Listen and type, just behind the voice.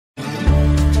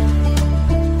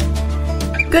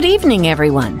Good evening,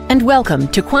 everyone, and welcome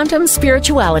to Quantum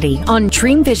Spirituality on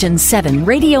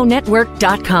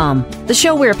DreamVision7RadioNetwork.com, the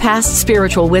show where past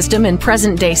spiritual wisdom and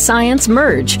present-day science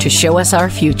merge to show us our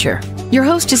future. Your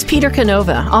host is Peter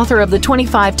Canova, author of the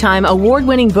 25-time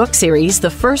award-winning book series, The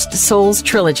First Souls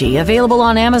Trilogy, available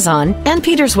on Amazon, and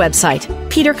Peter's website,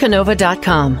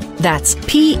 petercanova.com. That's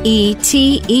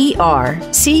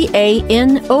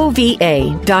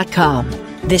PeterCanova.com.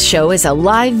 This show is a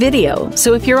live video,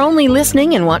 so if you're only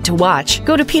listening and want to watch,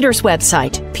 go to Peter's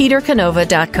website,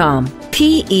 petercanova.com,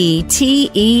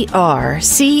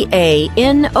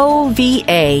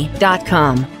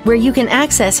 PeterCanova.com, where you can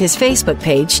access his Facebook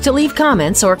page to leave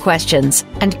comments or questions,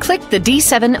 and click the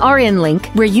D7RN link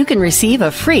where you can receive a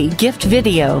free gift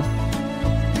video.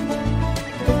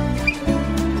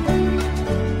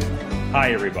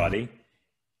 Hi, everybody.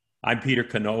 I'm Peter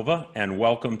Canova, and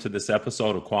welcome to this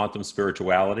episode of Quantum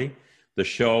Spirituality, the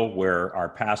show where our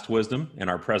past wisdom and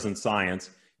our present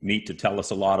science meet to tell us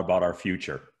a lot about our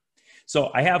future. So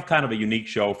I have kind of a unique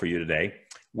show for you today.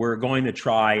 We're going to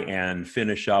try and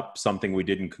finish up something we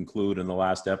didn't conclude in the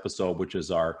last episode, which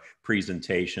is our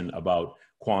presentation about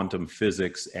quantum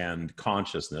physics and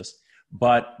consciousness.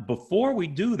 But before we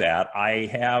do that, I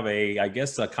have I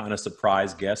guess a kind of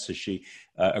surprise guest, as she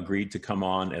agreed to come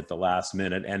on at the last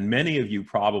minute. And many of you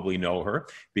probably know her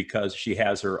because she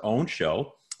has her own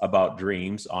show about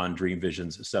dreams on Dream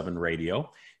Vision's 7 Radio.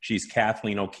 She's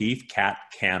Kathleen O'Keefe, Kat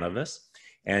Canavas,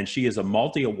 and she is a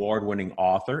multi-award-winning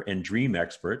author and dream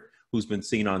expert who's been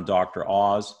seen on Dr.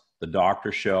 Oz, The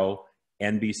Doctor Show,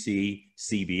 NBC,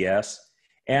 CBS.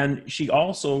 And she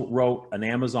also wrote an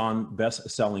Amazon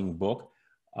best-selling book.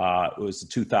 It was a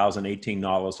 2018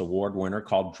 Nautilus Award winner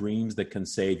called Dreams That Can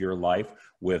Save Your Life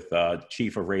with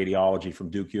Chief of Radiology from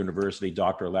Duke University,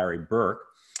 Dr. Larry Burke.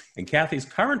 And Kathy's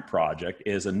current project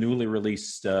is a newly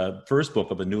released, first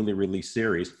book of a newly released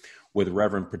series with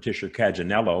Reverend Patricia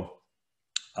Caganello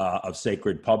of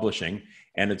Sacred Publishing.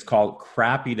 And it's called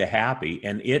Crappy to Happy.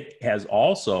 And it has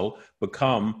also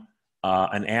become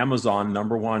an Amazon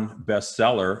 #1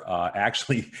 bestseller,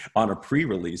 actually on a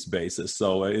pre-release basis.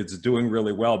 So it's doing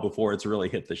really well before it's really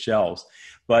hit the shelves.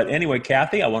 But anyway,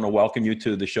 Kathy, I want to welcome you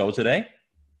to the show today.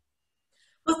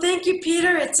 Well, thank you,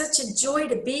 Peter. It's such a joy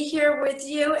to be here with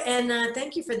you. And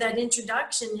thank you for that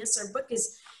introduction. Yes, our book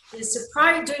is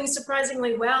doing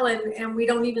surprisingly well, and we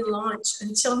don't even launch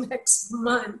until next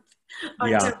month,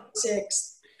 October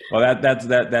 6th. Well,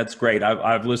 that's great.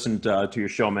 I've listened to your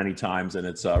show many times, and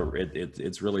it's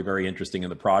really very interesting.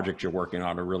 And the projects you're working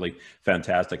on are really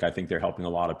fantastic. I think they're helping a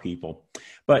lot of people.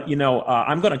 But you know,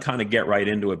 I'm going to kind of get right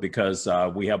into it because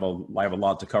I have a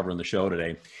lot to cover in the show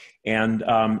today. And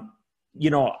you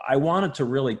know, I wanted to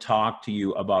really talk to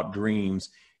you about dreams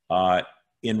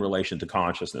in relation to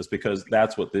consciousness, because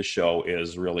that's what this show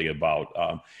is really about.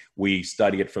 We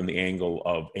study it from the angle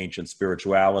of ancient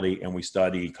spirituality, and we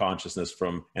study consciousness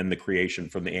and the creation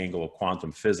from the angle of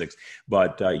quantum physics.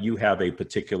 But you have a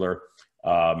particular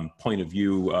point of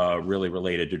view really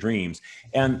related to dreams.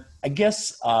 And I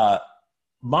guess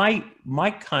my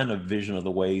kind of vision of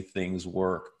the way things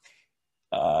work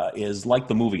is like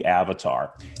the movie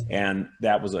Avatar. And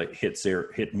that was a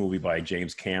hit movie by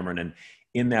James Cameron. And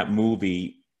in that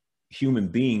movie, human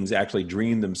beings actually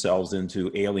dreamed themselves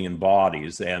into alien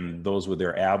bodies, and those were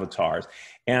their avatars.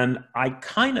 And I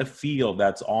kind of feel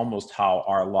that's almost how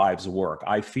our lives work.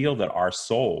 I feel that our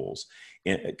souls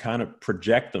kind of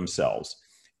project themselves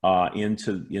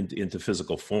into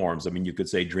physical forms. I mean, you could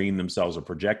say dream themselves or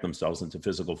project themselves into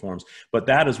physical forms, but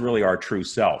that is really our true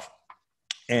self.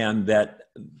 And that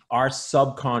our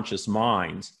subconscious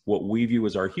minds, what we view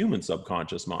as our human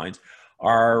subconscious minds,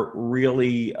 are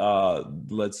really,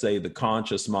 let's say, the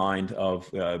conscious mind of,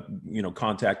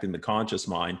 contacting the conscious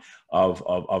mind of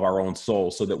our own soul,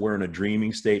 so that we're in a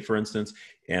dreaming state, for instance,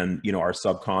 and, you know, our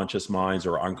subconscious minds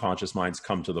or unconscious minds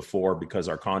come to the fore because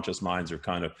our conscious minds are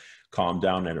kind of calmed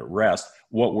down and at rest.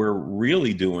 What we're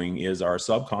really doing is our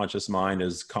subconscious mind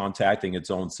is contacting its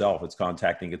own self. It's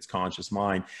contacting its conscious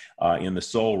mind in the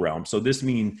soul realm. So this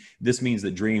means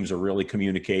that dreams are really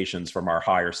communications from our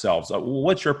higher selves.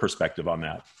 What's your perspective on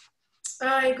that?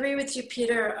 I agree with you,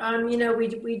 Peter. You know,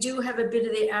 we do have a bit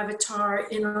of the avatar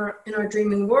in our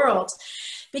dreaming world,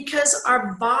 because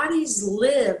our bodies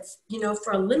live, you know,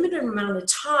 for a limited amount of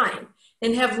time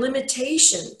and have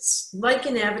limitations. Like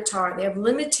an avatar, they have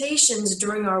limitations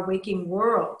during our waking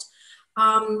world.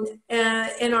 And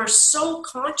our soul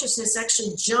consciousness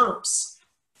actually jumps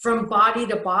from body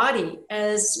to body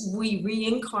as we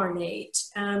reincarnate,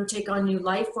 take on new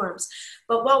life forms.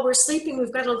 But while we're sleeping,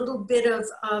 we've got a little bit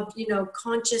of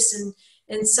conscious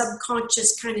and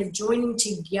subconscious kind of joining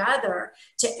together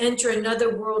to enter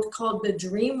another world called the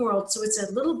dream world. So it's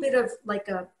a little bit of like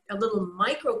a little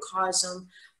microcosm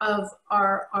of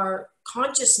our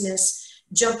consciousness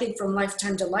jumping from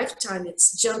lifetime to lifetime.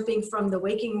 It's jumping from the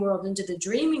waking world into the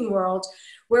dreaming world,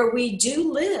 where we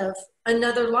do live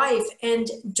another life. And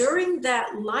during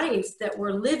that life that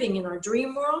we're living in our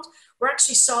dream world, we're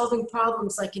actually solving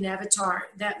problems like in Avatar.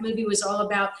 That movie was all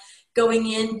about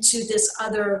going into this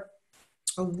other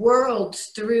world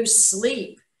through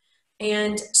sleep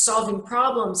and solving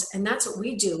problems. And that's what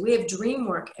we do. We have dream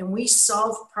work and we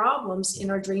solve problems in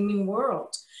our dreaming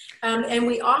world. And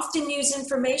we often use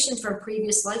information from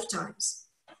previous lifetimes.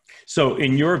 So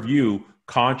in your view,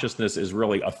 consciousness is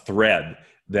really a thread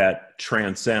that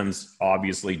transcends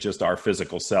obviously just our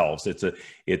physical selves. It's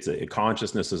a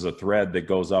consciousness is a thread that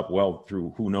goes up well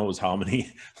through who knows how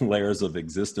many layers of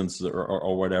existence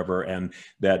or whatever, and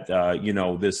that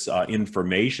this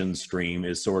information stream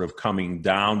is sort of coming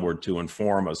downward to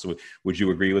inform us. Would you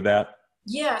agree with that?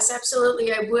 Yes,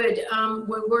 absolutely, I would.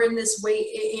 When we're in this way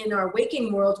in our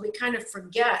waking world, we kind of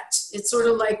forget. It's sort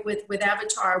of like with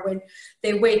Avatar, when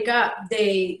they wake up,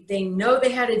 they know they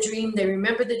had a dream, they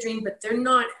remember the dream, but they're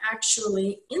not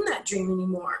actually in that dream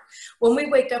anymore. When we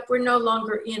wake up, we're no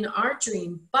longer in our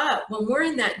dream. But when we're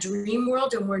in that dream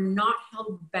world and we're not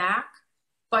held back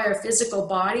by our physical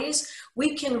bodies,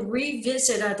 we can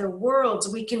revisit other worlds.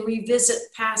 We can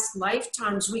revisit past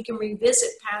lifetimes. We can revisit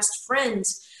past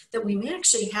friends that we may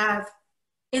actually have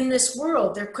in this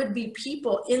world. There could be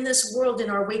people in this world, in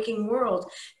our waking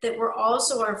world, that were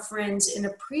also our friends in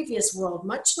a previous world,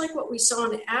 much like what we saw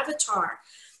in Avatar.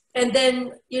 And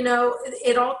then,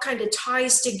 it all kind of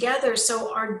ties together.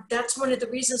 So that's one of the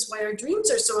reasons why our dreams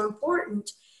are so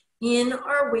important in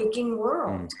our waking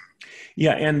world.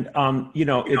 Yeah. And,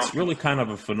 it's really kind of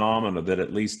a phenomenon that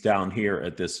at least down here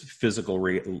at this physical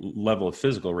level of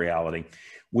physical reality,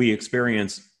 we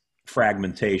experience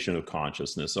fragmentation of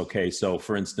consciousness. Okay. So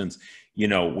for instance,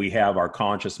 we have our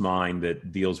conscious mind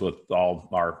that deals with all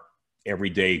our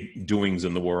everyday doings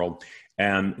in the world.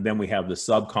 And then we have the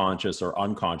subconscious or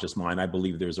unconscious mind. I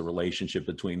believe there's a relationship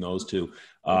between those two,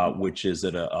 which is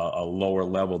at a lower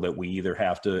level that we either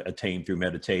have to attain through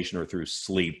meditation or through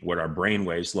sleep, where our brain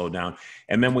waves slow down.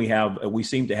 And then we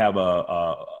seem to have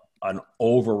an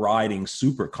overriding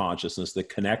super consciousness that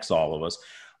connects all of us.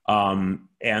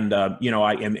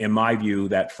 In my view,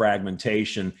 that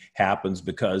fragmentation happens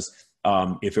because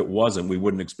if it wasn't, we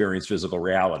wouldn't experience physical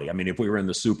reality. I mean, if we were in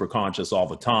the super conscious all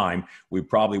the time, we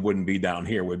probably wouldn't be down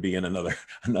here. We'd be in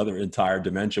another entire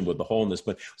dimension with the wholeness.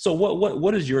 But so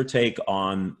what is your take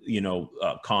on,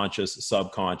 conscious,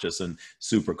 subconscious, and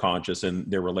super conscious and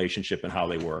their relationship and how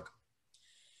they work?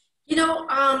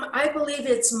 I believe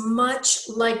it's much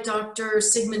like Dr.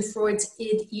 Sigmund Freud's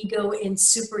id, ego, and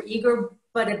super ego,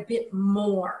 but a bit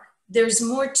more. There's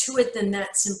more to it than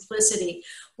that simplicity.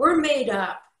 We're made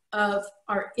up of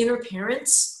our inner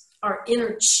parents, our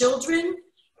inner children,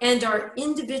 and our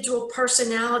individual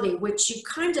personality, which you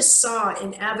kind of saw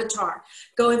in Avatar,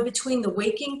 going between the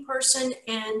waking person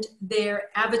and their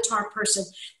avatar person.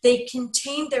 They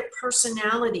contained their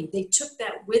personality. They took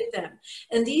that with them.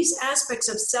 And these aspects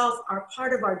of self are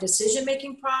part of our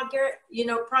decision-making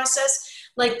process,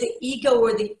 like the ego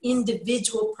or the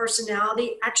individual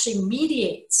personality actually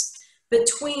mediates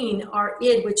between our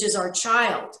id, which is our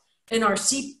child, and our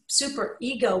super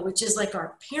ego, which is like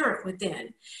our parent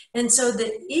within. And so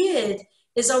the id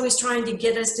is always trying to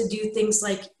get us to do things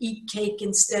like eat cake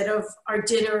instead of our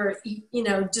dinner, or eat,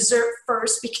 dessert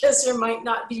first, because there might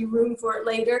not be room for it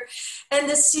later. And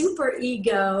the super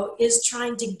ego is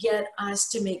trying to get us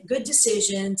to make good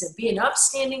decisions and be an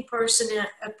upstanding person.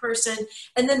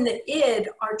 And then the id,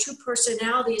 our true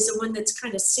personality, is the one that's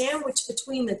kind of sandwiched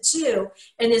between the two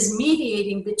and is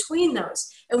mediating between those.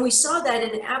 And we saw that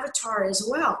in Avatar as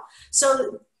well.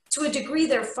 So to a degree,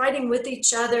 they're fighting with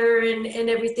each other and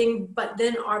everything, but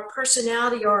then our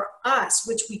personality, or us,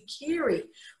 which we carry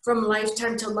from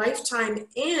lifetime to lifetime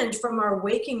and from our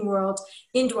waking world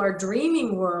into our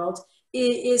dreaming world,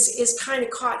 is kind of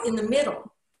caught in the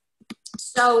middle.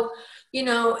 So,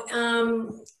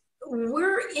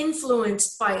 we're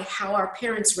influenced by how our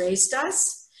parents raised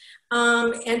us.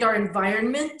 And our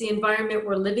environment, the environment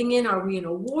we're living in. Are we in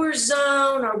a war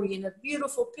zone? Are we in a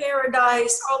beautiful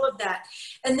paradise? All of that.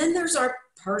 And then there's our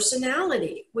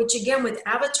personality, which again, with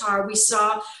Avatar, we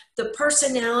saw the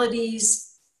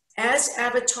personalities as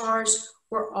avatars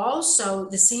were also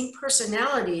the same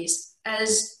personalities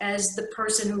as the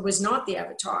person who was not the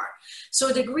avatar. So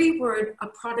to a degree, we're a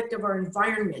product of our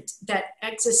environment, that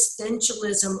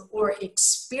existentialism or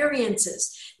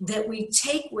experiences that we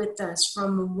take with us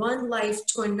from one life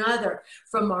to another,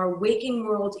 from our waking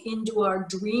world into our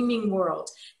dreaming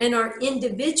world, and our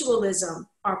individualism,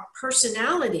 our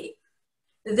personality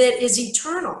that is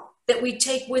eternal, that we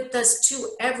take with us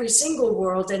to every single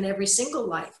world and every single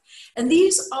life. And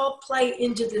these all play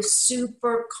into the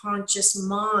super conscious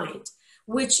mind,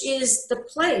 which is the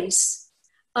place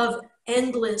of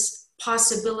endless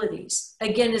possibilities.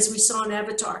 Again, as we saw in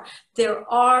Avatar, there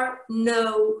are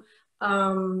no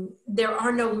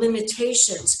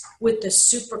limitations with the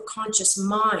super conscious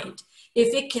mind.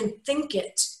 If it can think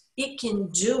it, it can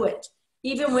do it.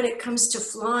 Even when it comes to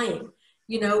flying,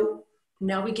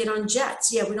 now we get on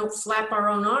jets. Yeah, we don't flap our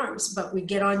own arms, but we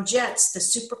get on jets. The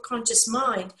superconscious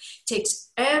mind takes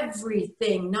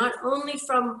everything, not only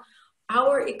from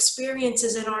our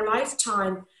experiences in our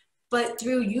lifetime, but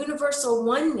through universal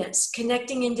oneness,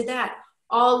 connecting into that,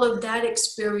 all of that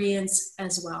experience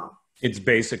as well. It's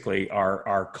basically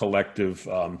our collective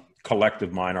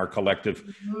mind, our collective,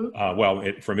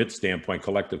 from its standpoint,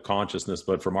 collective consciousness,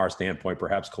 but from our standpoint,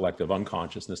 perhaps collective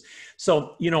unconsciousness.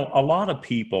 So, a lot of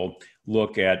people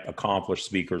look at accomplished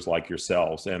speakers like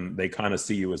yourselves, and they kind of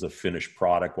see you as a finished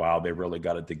product. Wow, they really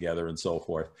got it together and so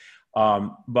forth.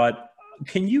 But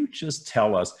can you just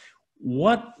tell us,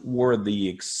 what were the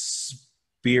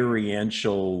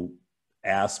experiential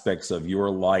aspects of your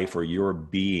life or your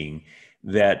being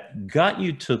that got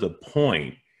you to the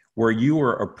point where you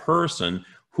were a person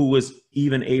who was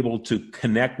even able to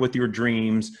connect with your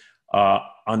dreams,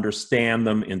 understand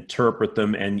them, interpret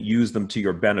them, and use them to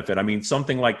your benefit? I mean,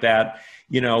 something like that,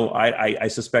 I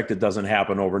suspect it doesn't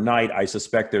happen overnight. I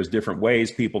suspect there's different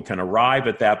ways people can arrive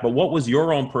at that. But what was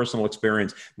your own personal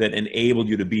experience that enabled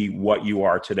you to be what you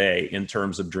are today in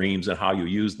terms of dreams and how you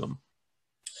use them?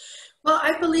 Well,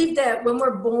 I believe that when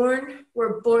we're born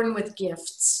with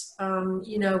gifts.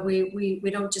 We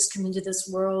don't just come into this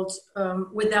world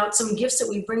without some gifts that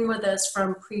we bring with us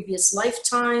from previous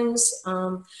lifetimes.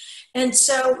 And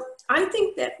so I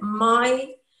think that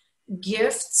my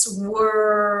gifts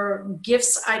were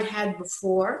gifts I'd had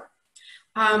before.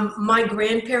 My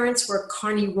grandparents were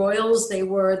Carney Royals. They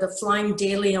were the Flying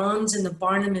De Leons in the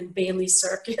Barnum and Bailey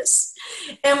Circus.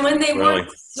 And when they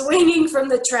weren't swinging from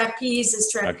the trapeze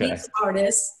as trapeze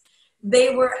artists,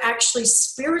 they were actually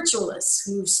spiritualists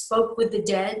who spoke with the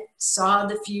dead, saw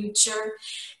the future.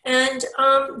 And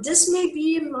this may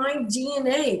be in my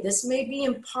DNA. This may be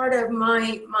in part of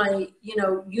my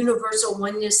universal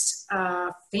oneness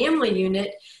family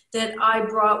unit that I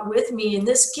brought with me. And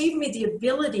this gave me the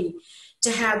ability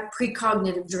to have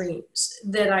precognitive dreams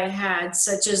that I had,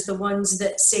 such as the ones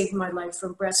that saved my life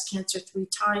from breast cancer 3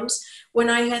 times, when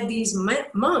I had these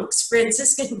monks,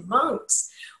 Franciscan monks,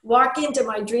 walk into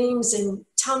my dreams and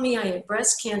tell me I had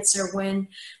breast cancer when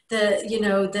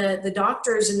the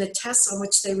doctors and the tests on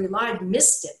which they relied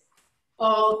missed it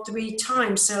all 3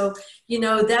 times. So,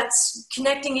 that's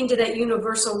connecting into that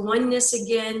universal oneness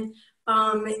again,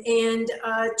 and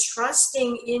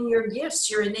trusting in your gifts,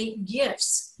 your innate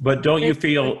gifts. But don't you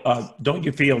feel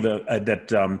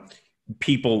that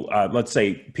people, let's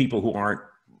say people who aren't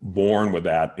born with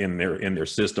that in their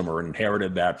system or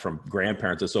inherited that from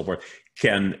grandparents and so forth,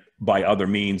 can by other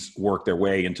means work their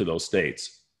way into those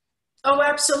states? Oh,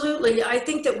 absolutely. I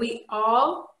think that we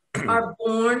all are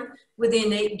born with the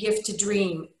innate gift to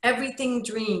dream. Everything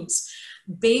dreams.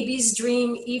 Babies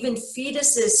dream, even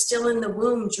fetuses still in the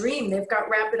womb dream. They've got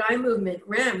rapid eye movement,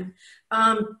 REM.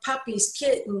 Puppies,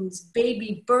 kittens,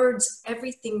 baby birds,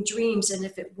 everything dreams. And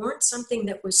if it weren't something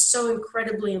that was so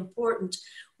incredibly important,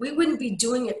 we wouldn't be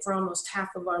doing it for almost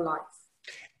half of our life.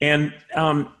 And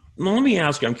let me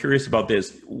ask you, I'm curious about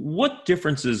this. What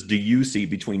differences do you see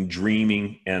between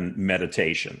dreaming and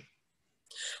meditation?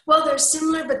 Well, they're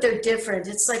similar, but they're different.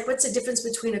 It's like, what's the difference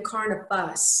between a car and a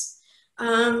bus?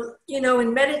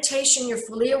 In meditation, you're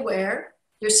fully aware.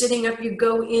 You're sitting up, you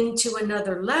go into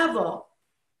another level,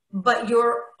 but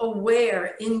you're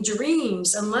aware. In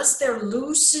dreams, unless they're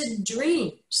lucid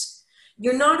dreams,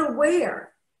 you're not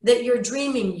aware that you're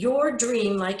dreaming. Your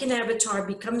dream, like an avatar,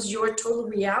 becomes your total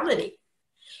reality.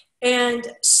 And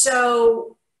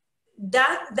so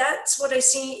that's what I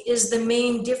see is the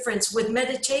main difference. With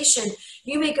meditation,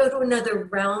 you may go to another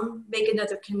realm, make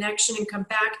another connection, and come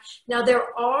back. Now,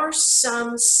 there are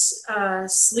some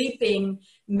sleeping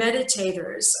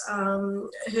meditators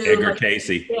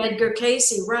Edgar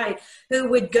Cayce, right, who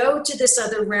would go to this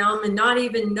other realm and not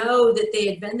even know that they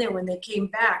had been there when they came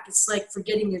back. It's like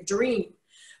forgetting your dream.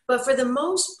 But for the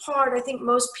most part, I think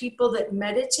most people that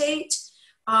meditate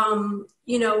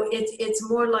It's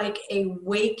more like a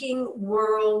waking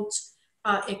world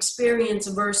experience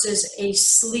versus a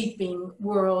sleeping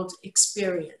world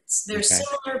experience. They're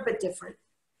similar but different.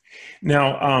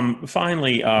 Now,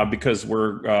 finally, because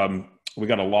we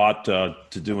got a lot to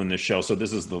do in this show, so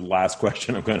this is the last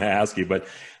question I'm going to ask you, but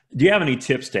do you have any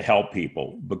tips to help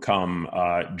people become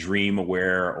dream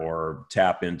aware or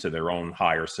tap into their own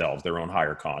higher selves, their own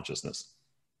higher consciousness?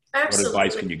 Absolutely. What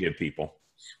advice can you give people?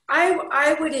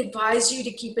 I would advise you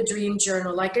to keep a dream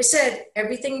journal. Like I said,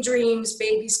 everything dreams,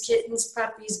 babies, kittens,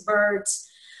 puppies, birds.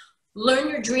 Learn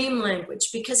your dream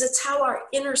language, because it's how our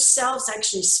inner selves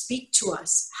actually speak to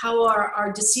us, how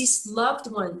our deceased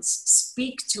loved ones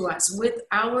speak to us with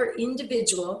our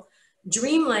individual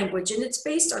dream language. And it's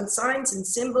based on signs and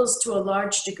symbols to a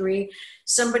large degree.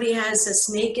 Somebody has a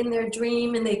snake in their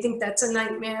dream and they think that's a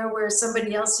nightmare, where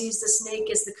somebody else sees the snake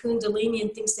as the kundalini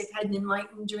and thinks they've had an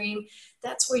enlightened dream.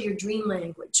 That's where your dream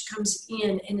language comes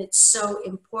in, and it's so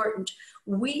important.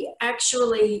 We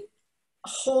actually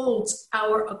hold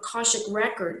our Akashic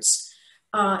records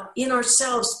in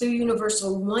ourselves through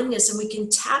universal oneness, and we can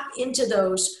tap into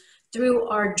those through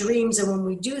our dreams. And when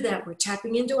we do that, we're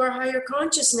tapping into our higher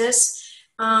consciousness,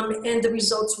 and the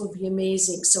results will be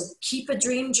amazing. So keep a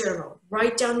dream journal,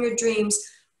 write down your dreams,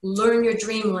 learn your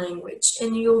dream language,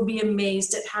 and you'll be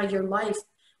amazed at how your life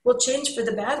will change for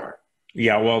the better.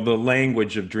 Yeah, well, the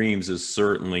language of dreams is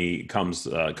certainly comes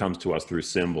to us through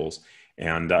symbols.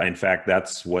 And in fact,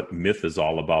 that's what myth is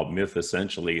all about. Myth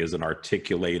essentially is an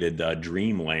articulated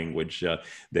dream language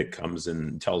that comes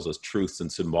and tells us truths in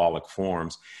symbolic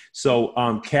forms. So,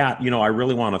 Kat, I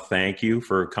really want to thank you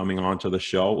for coming on to the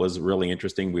show. It was really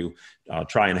interesting. We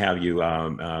try and have you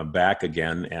back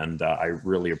again. And I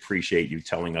really appreciate you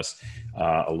telling us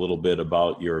a little bit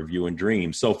about your view and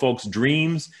dreams. So, folks,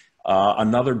 dreams,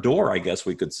 another door, I guess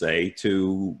we could say,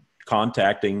 to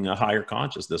contacting a higher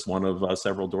consciousness, one of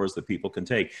several doors that people can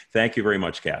take. Thank you very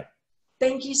much, Kat.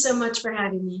 Thank you so much for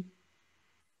having me.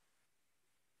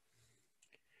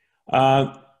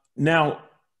 Now,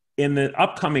 in the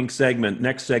upcoming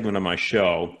next segment of my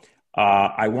show,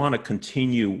 I want to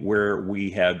continue where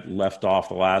we had left off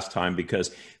the last time,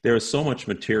 because there is so much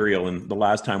material. And the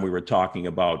last time we were talking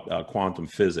about quantum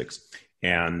physics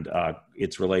and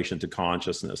its relation to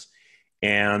consciousness.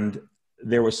 And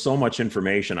there was so much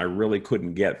information, I really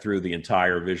couldn't get through the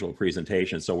entire visual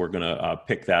presentation. So we're going to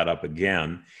pick that up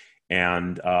again.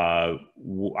 And I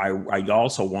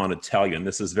also want to tell you, and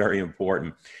this is very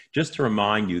important, just to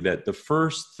remind you that the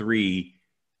first three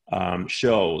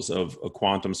shows of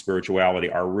quantum spirituality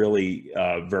are really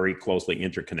very closely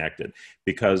interconnected,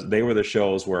 because they were the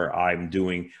shows where I'm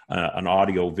doing an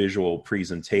audio-visual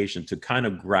presentation to kind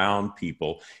of ground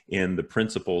people in the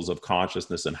principles of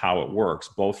consciousness and how it works,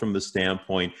 both from the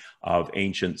standpoint of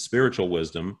ancient spiritual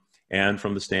wisdom and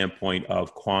from the standpoint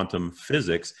of quantum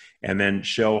physics, and then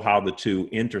show how the two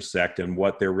intersect and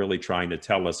what they're really trying to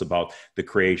tell us about the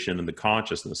creation and the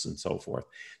consciousness and so forth.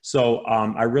 So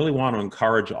I really want to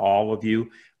encourage all of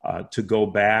you to go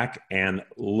back and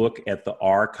look at the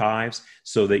archives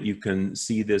so that you can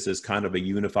see this as kind of a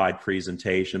unified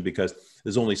presentation, because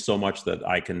there's only so much that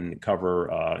I can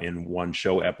cover in one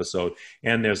show episode,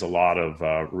 and there's a lot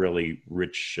of really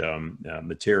rich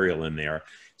material in there.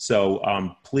 So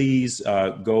please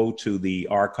go to the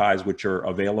archives, which are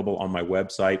available on my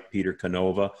website,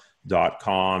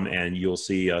 petercanova.com, and you'll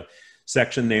see a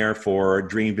section there for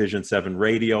Dream Vision 7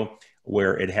 Radio,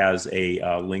 where it has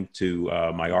a link to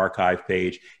my archive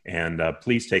page. And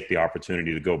please take the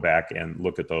opportunity to go back and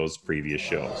look at those previous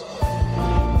shows.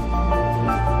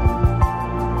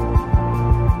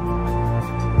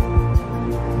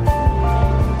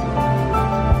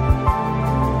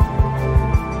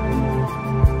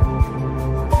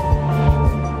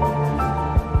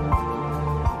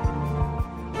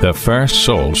 The First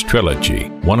Souls Trilogy,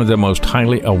 one of the most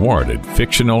highly awarded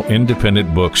fictional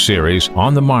independent book series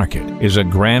on the market, is a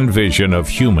grand vision of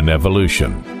human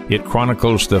evolution. It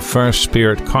chronicles the first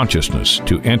spirit consciousness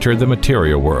to enter the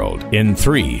material world in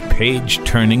 3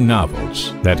 page-turning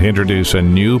novels that introduce a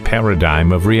new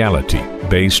paradigm of reality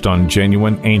based on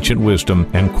genuine ancient wisdom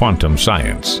and quantum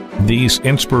science. These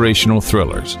inspirational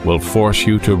thrillers will force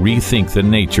you to rethink the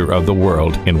nature of the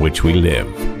world in which we live.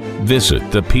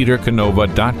 Visit the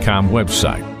petercanova.com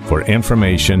website for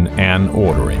information and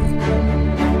ordering.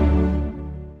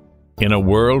 In a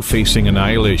world facing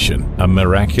annihilation, a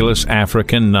miraculous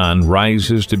African nun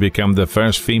rises to become the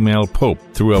first female pope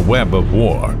through a web of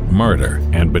war, murder,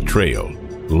 and betrayal.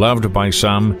 Loved by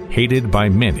some, hated by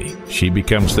many, she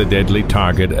becomes the deadly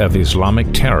target of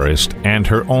Islamic terrorists and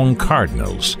her own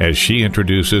cardinals as she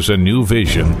introduces a new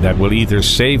vision that will either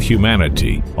save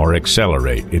humanity or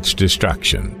accelerate its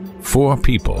destruction. 4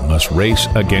 people must race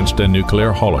against a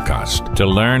nuclear holocaust to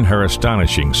learn her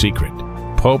astonishing secret.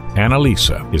 Pope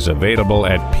Annalisa is available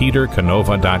at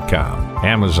petercanova.com,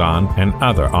 Amazon, and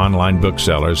other online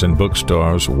booksellers and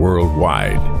bookstores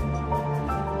worldwide.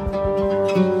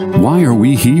 Why are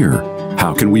we here?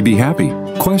 How can we be happy?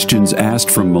 Questions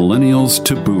asked from millennials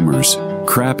to boomers.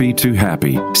 Crappy to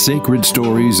Happy, Sacred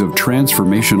Stories of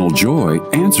Transformational Joy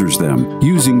answers them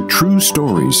using true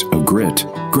stories of grit,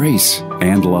 grace,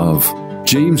 and love.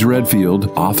 James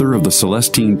Redfield, author of The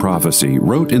Celestine Prophecy,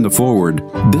 wrote in the foreword,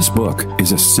 "This book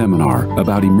is a seminar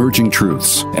about emerging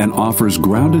truths and offers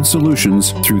grounded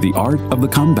solutions through the art of the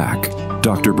comeback."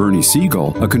 Dr. Bernie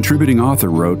Siegel, a contributing author,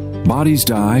 wrote, "Bodies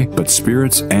die, but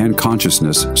spirits and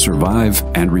consciousness survive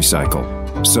and recycle."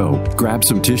 So, grab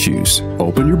some tissues,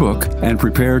 open your book, and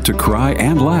prepare to cry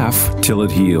and laugh till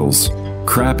it heals.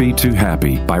 Crappy to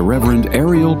Happy by Reverend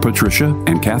Ariel Patricia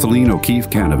and Kathleen O'Keefe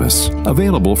Canavas.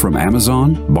 Available from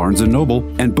Amazon, Barnes & Noble,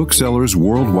 and booksellers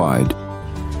worldwide.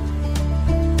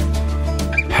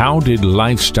 How did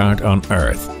life start on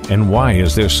Earth, and why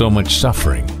is there so much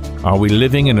suffering? Are we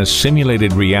living in a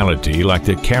simulated reality like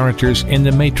the characters in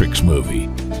the Matrix movie?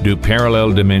 Do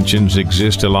parallel dimensions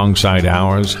exist alongside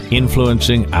ours,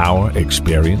 influencing our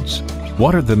experience?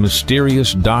 What are the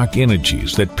mysterious dark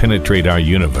energies that penetrate our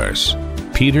universe?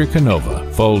 Peter Canova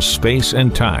folds space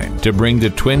and time to bring the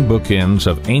twin bookends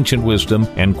of ancient wisdom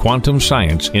and quantum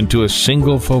science into a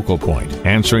single focal point,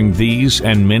 answering these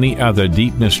and many other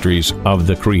deep mysteries of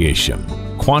the creation.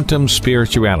 Quantum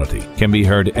Spirituality can be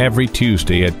heard every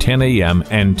Tuesday at 10 a.m.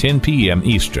 and 10 p.m.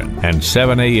 Eastern and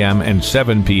 7 a.m. and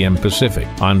 7 p.m. Pacific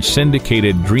on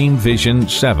syndicated Dream Vision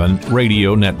 7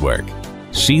 radio network.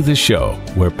 See the show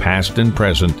where past and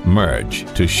present merge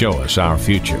to show us our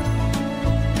future.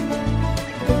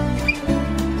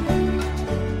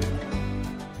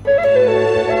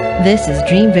 This is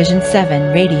Dream Vision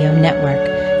 7 Radio Network,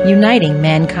 uniting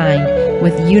mankind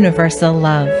with universal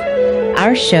love.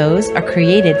 Our shows are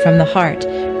created from the heart,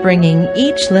 bringing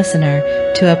each listener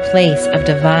to a place of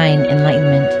divine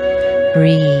enlightenment.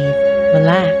 Breathe,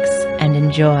 relax, and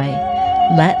enjoy.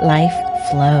 Let life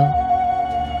flow.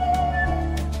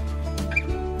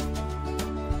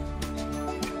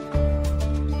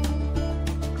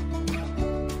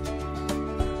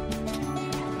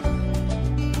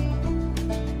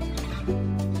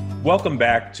 Welcome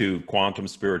back to Quantum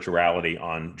Spirituality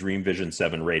on Dream Vision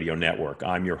 7 Radio Network.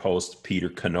 I'm your host, Peter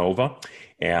Canova.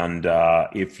 And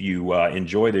if you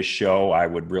enjoy this show, I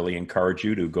would really encourage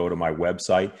you to go to my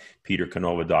website,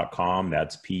 petercanova.com.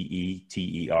 That's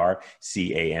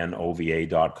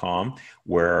petercanova.com,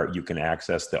 where you can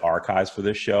access the archives for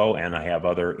this show. And I have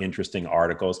other interesting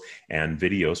articles and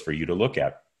videos for you to look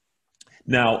at.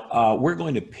 Now, we're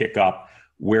going to pick up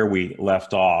where we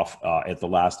left off at the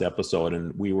last episode,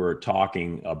 and we were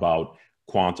talking about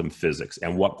quantum physics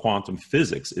and what quantum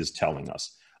physics is telling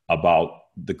us about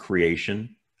the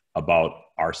creation, about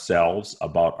ourselves,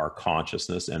 about our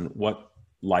consciousness, and what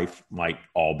life might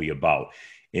all be about.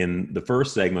 In the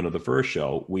first segment of the first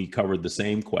show, we covered the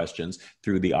same questions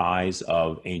through the eyes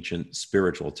of ancient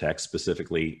spiritual texts,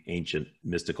 specifically ancient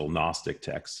mystical Gnostic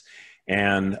texts.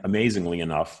 And amazingly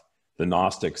enough, the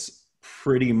Gnostics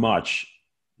pretty much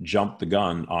jumped the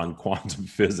gun on quantum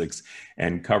physics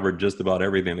and covered just about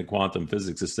everything that quantum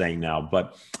physics is saying now.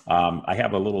 But I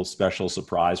have a little special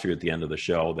surprise for you at the end of the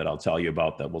show that I'll tell you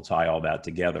about that will tie all that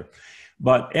together.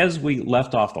 But as we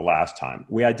left off the last time,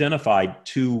 we identified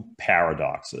 2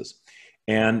 paradoxes.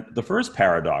 And the first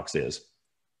paradox is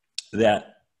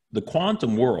that the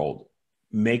quantum world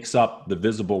makes up the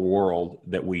visible world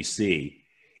that we see,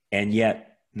 and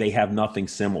yet they have nothing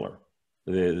similar.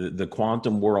 The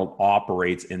quantum world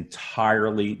operates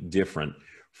entirely different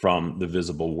from the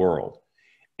visible world.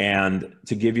 And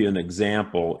to give you an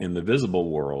example, in the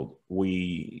visible world,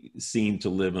 we seem to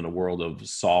live in a world of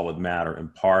solid matter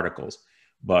and particles.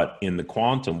 But in the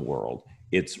quantum world,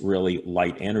 it's really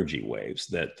light energy waves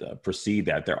that precede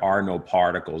that. There are no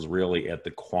particles really at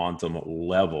the quantum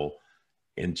level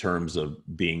in terms of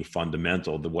being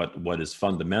fundamental. What is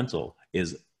fundamental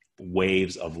is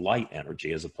waves of light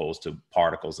energy as opposed to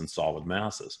particles and solid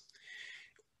masses.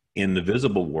 In the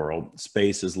visible world,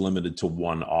 space is limited to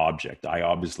one object. I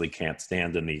obviously can't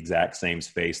stand in the exact same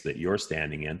space that you're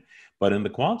standing in, but in the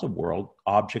quantum world,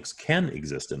 objects can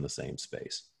exist in the same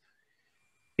space.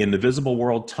 In the visible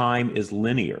world, time is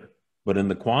linear, but in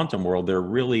the quantum world, there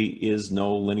really is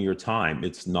no linear time.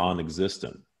 It's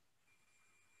non-existent.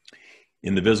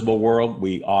 In the visible world,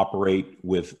 we operate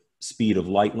with speed of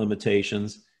light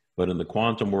limitations, but in the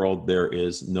quantum world, there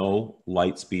is no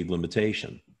light speed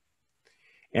limitation.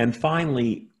 And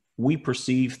finally, we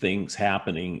perceive things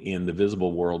happening in the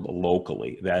visible world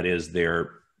locally. That is,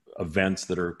 they're events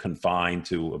that are confined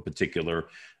to a particular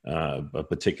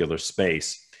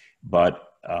space. But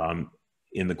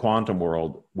in the quantum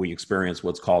world, we experience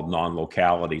what's called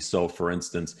non-locality. So for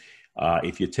instance,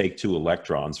 if you take two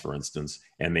electrons, for instance,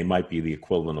 and they might be the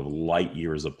equivalent of light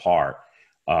years apart,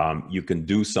 you can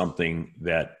do something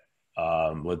that,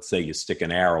 let's say you stick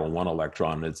an arrow in one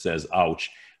electron and it says,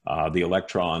 ouch. The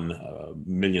electron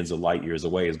millions of light years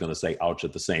away is going to say ouch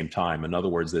at the same time. In other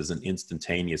words, there's an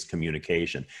instantaneous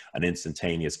communication, an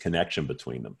instantaneous connection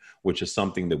between them, which is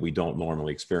something that we don't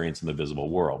normally experience in the visible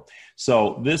world.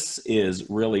 So this is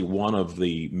really one of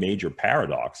the major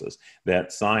paradoxes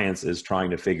that science is trying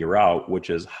to figure out,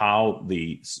 which is how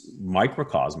the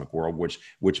microcosmic world,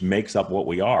 which makes up what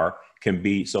we are, can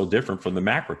be so different from the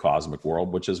macrocosmic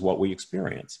world, which is what we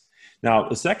experience. Now,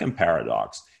 the second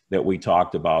paradox that we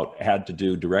talked about had to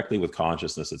do directly with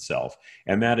consciousness itself.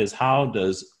 And that is, how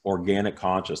does organic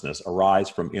consciousness arise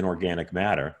from inorganic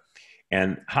matter?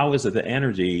 And how is it that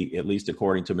energy, at least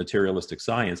according to materialistic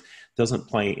science, doesn't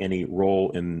play any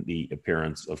role in the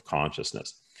appearance of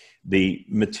consciousness? The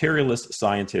materialist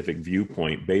scientific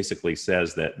viewpoint basically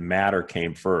says that matter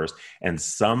came first and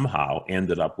somehow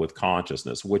ended up with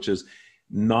consciousness, which is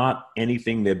not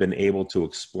anything they've been able to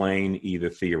explain either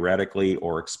theoretically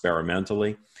or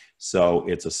experimentally. So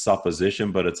it's a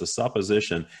supposition, but it's a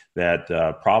supposition that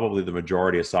probably the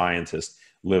majority of scientists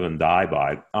live and die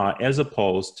by, as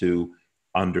opposed to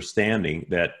understanding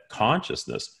that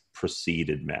consciousness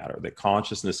preceded matter, that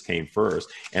consciousness came first,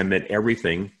 and that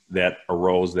everything that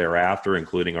arose thereafter,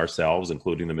 including ourselves,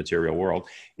 including the material world,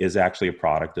 is actually a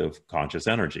product of conscious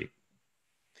energy.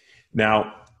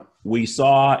 Now, we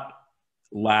saw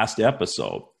last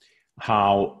episode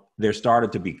how there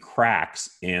started to be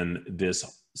cracks in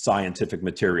this scientific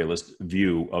materialist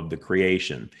view of the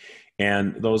creation.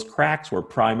 And those cracks were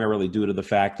primarily due to the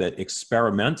fact that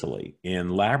experimentally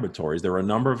in laboratories, there were a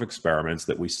number of experiments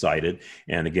that we cited.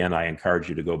 And again, I encourage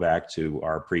you to go back to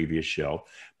our previous show,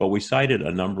 but we cited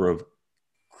a number of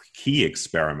key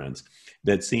experiments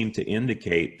that seem to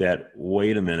indicate that,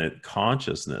 wait a minute,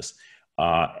 consciousness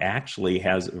actually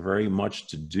has very much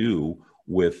to do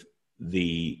with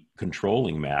the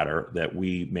controlling matter, that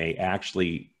we may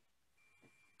actually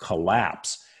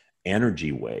collapse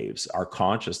energy waves. Our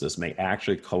consciousness may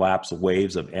actually collapse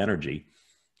waves of energy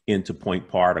into point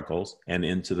particles and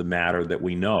into the matter that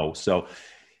we know. So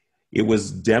it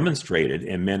was demonstrated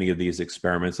in many of these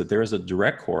experiments that there is a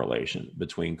direct correlation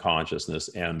between consciousness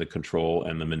and the control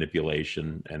and the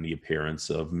manipulation and the appearance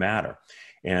of matter.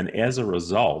 And as a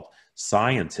result,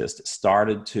 scientists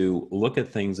started to look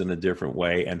at things in a different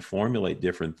way and formulate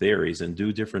different theories and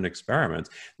do different experiments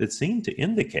that seem to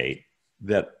indicate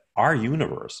that our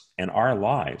universe and our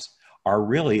lives are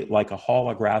really like a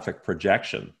holographic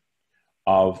projection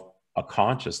of a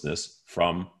consciousness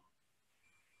from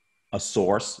a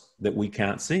source that we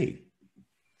can't see.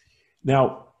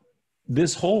 Now,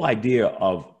 this whole idea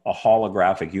of a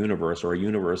holographic universe, or a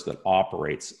universe that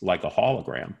operates like a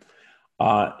hologram,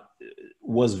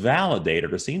 was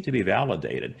validated, or seemed to be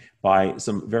validated, by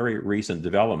some very recent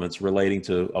developments relating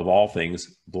to, of all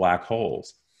things, black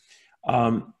holes.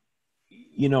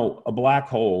 You know, a black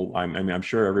hole, I mean, I'm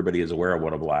sure everybody is aware of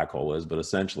what a black hole is, but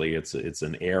essentially it's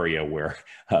an area where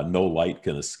no light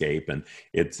can escape, and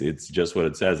it's just what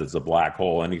it says. It's a black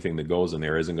hole. Anything that goes in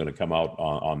there isn't going to come out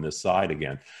on this side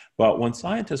again. But when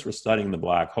scientists were studying the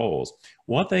black holes,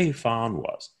 what they found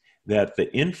was that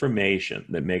the information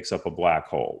that makes up a black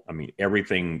hole, I mean,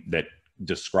 everything that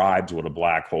describes what a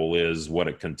black hole is, what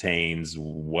it contains,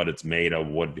 what it's made of,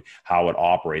 how it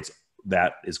operates,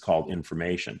 that is called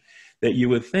information. That you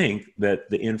would think that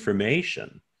the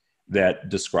information that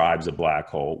describes a black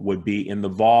hole would be in the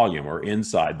volume or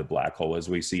inside the black hole, as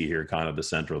we see here, kind of the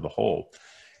center of the hole.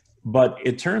 But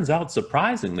it turns out,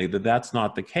 surprisingly, that that's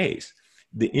not the case.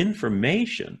 The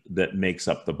information that makes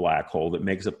up the black hole, that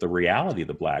makes up the reality of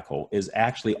the black hole, is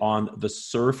actually on the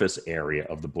surface area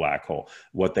of the black hole,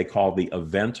 what they call the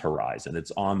event horizon.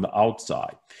 It's on the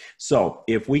outside. So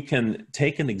if we can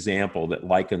take an example that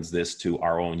likens this to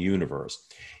our own universe,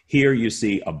 here you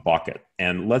see a bucket,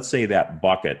 and let's say that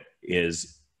bucket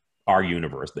is our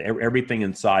universe. Everything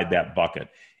inside that bucket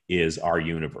is our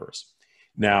universe.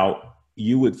 Now,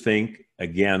 you would think,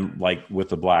 again, like with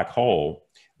the black hole,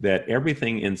 that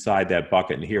everything inside that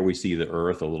bucket, and here we see the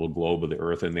Earth, a little globe of the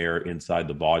Earth in there inside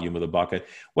the volume of the bucket.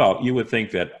 Well, you would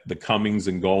think that the comings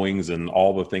and goings and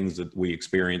all the things that we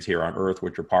experience here on Earth,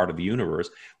 which are part of the universe,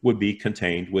 would be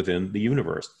contained within the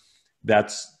universe.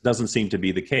 That doesn't seem to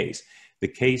be the case. The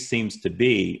case seems to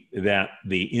be that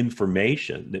the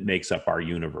information that makes up our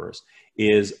universe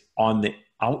is on the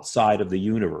outside of the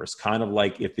universe, kind of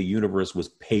like if the universe was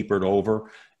papered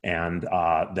over, and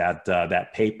that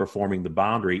paper forming the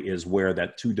boundary is where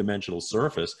that two-dimensional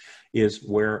surface is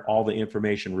where all the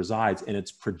information resides, and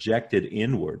it's projected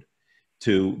inward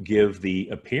to give the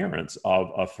appearance of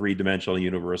a three-dimensional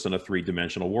universe and a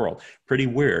three-dimensional world. Pretty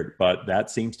weird, but that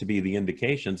seems to be the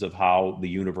indications of how the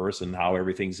universe and how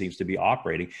everything seems to be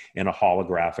operating in a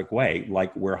holographic way,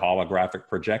 like we're holographic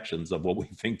projections of what we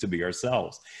think to be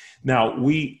ourselves. Now,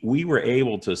 we were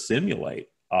able to simulate,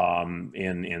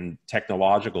 in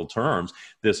technological terms,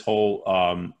 this whole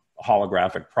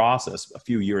holographic process a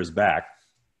few years back.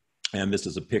 And this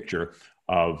is a picture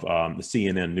of the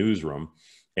CNN newsroom.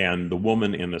 And the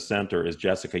woman in the center is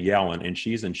Jessica Yellen, and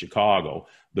she's in Chicago.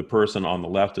 The person on the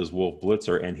left is Wolf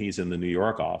Blitzer, and he's in the New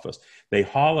York office. They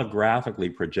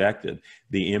holographically projected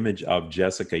the image of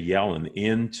Jessica Yellen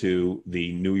into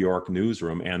the New York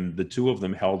newsroom, and the two of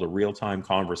them held a real-time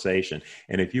conversation.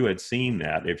 And if you had seen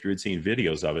that, if you had seen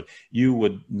videos of it, you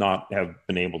would not have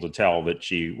been able to tell that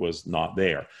she was not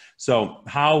there. So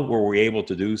how were we able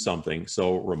to do something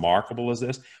so remarkable as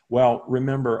this? Well,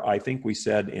 remember, I think we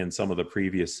said in some of the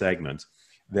previous segments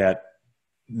that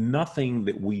nothing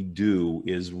that we do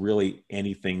is really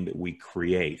anything that we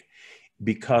create,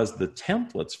 because the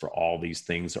templates for all these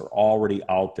things are already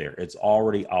out there. It's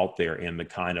already out there in the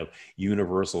kind of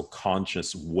universal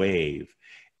conscious wave.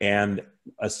 And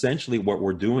essentially what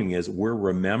we're doing is we're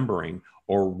remembering,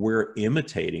 or we're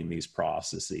imitating these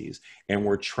processes, and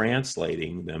we're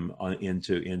translating them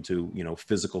into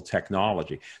physical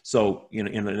technology. So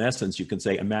in essence, you can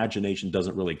say imagination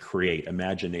doesn't really create.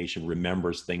 Imagination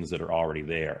remembers things that are already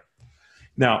there.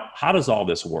 Now, how does all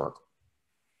this work?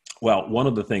 Well, one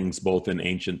of the things both in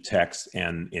ancient texts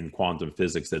and in quantum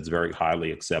physics that's very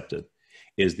highly accepted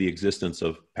is the existence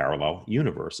of parallel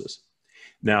universes.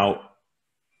 Now,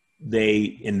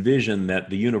 they envision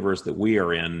that the universe that we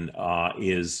are in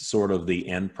is sort of the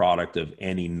end product of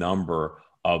any number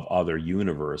of other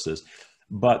universes.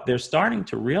 But they're starting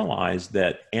to realize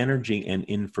that energy and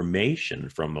information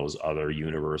from those other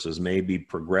universes may be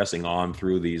progressing on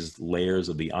through these layers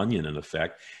of the onion, in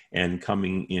effect, and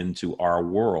coming into our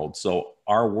world. So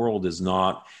our world is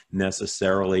not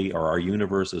necessarily, or our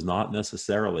universe is not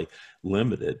necessarily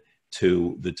limited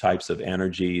to the types of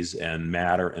energies and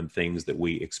matter and things that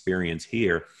we experience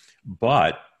here,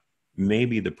 but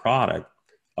maybe the product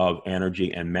of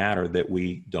energy and matter that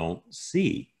we don't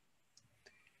see.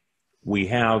 We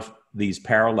have these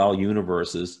parallel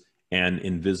universes and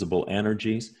invisible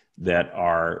energies that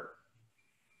are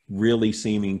really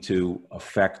seeming to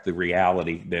affect the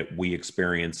reality that we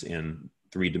experience in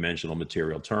three-dimensional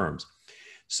material terms.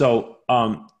 So,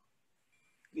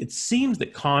 it seems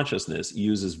that consciousness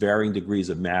uses varying degrees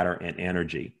of matter and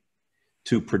energy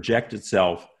to project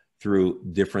itself through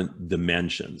different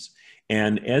dimensions.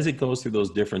 And as it goes through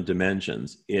those different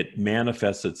dimensions, it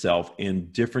manifests itself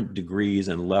in different degrees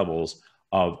and levels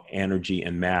of energy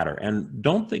and matter. And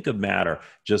don't think of matter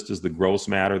just as the gross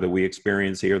matter that we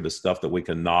experience here, the stuff that we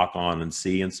can knock on and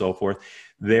see and so forth.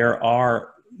 There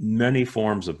are many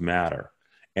forms of matter,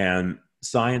 and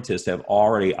scientists have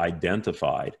already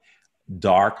identified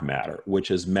dark matter,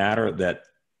 which is matter that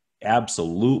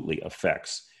absolutely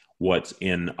affects what's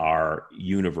in our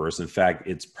universe. In fact,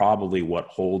 it's probably what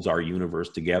holds our universe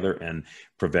together and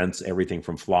prevents everything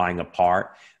from flying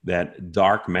apart. That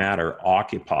dark matter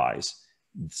occupies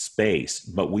space,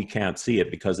 but we can't see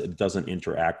it because it doesn't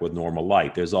interact with normal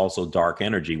light. There's also dark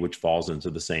energy, which falls into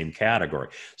the same category.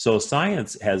 So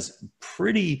science has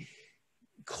pretty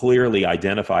clearly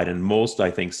identified, and most, I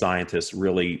think, scientists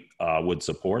really would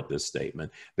support this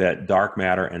statement, that dark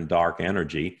matter and dark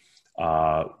energy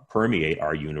permeate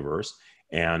our universe.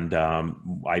 And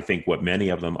I think what many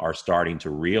of them are starting to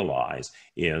realize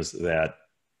is that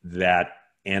that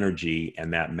energy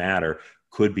and that matter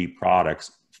could be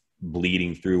products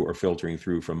bleeding through or filtering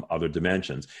through from other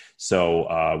dimensions.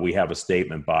 So we have a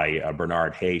statement by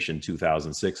Bernard Hayes in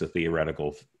 2006, a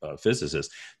theoretical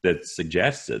physicist, that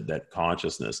suggested that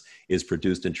consciousness is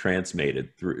produced and transmitted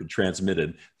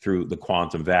through the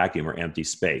quantum vacuum or empty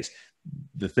space.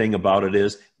 The thing about it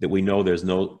is that we know there's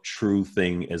no true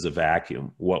thing as a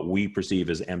vacuum. What we perceive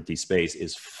as empty space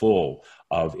is full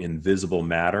of invisible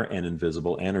matter and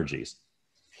invisible energies.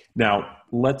 Now,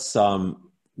 let's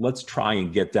let's try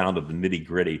and get down to the nitty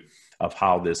gritty of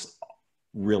how this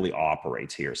really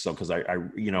operates here. So, because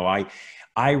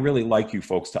I really like you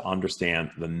folks to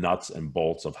understand the nuts and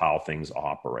bolts of how things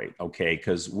operate, okay?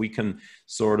 Because we can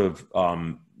sort of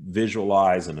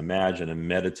visualize and imagine and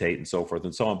meditate and so forth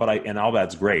and so on, and all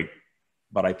that's great,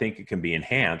 but I think it can be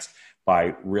enhanced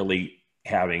by really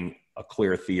having a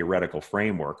clear theoretical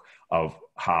framework of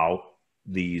how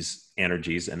these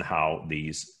energies and how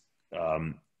these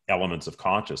elements of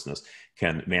consciousness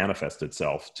can manifest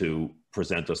itself to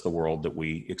present us the world that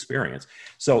we experience.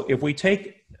 So if we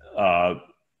take a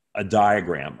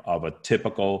diagram of a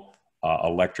typical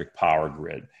electric power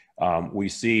grid, we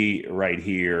see right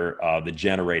here the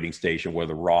generating station where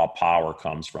the raw power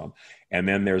comes from. And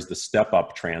then there's the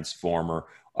step-up transformer,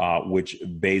 which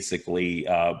basically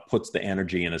puts the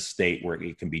energy in a state where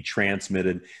it can be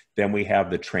transmitted. Then we have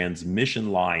the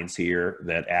transmission lines here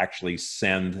that actually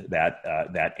send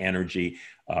that energy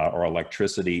or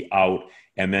electricity out.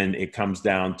 And then it comes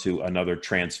down to another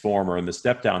transformer, and the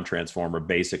step-down transformer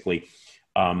basically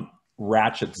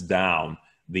ratchets down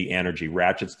the energy,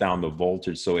 ratchets down the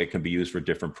voltage so it can be used for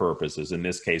different purposes. In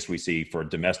this case, we see for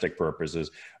domestic purposes,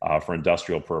 for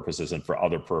industrial purposes, and for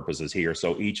other purposes here.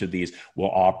 So each of these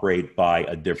will operate by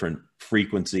a different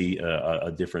frequency,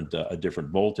 a different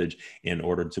voltage in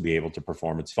order to be able to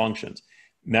perform its functions.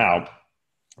 Now,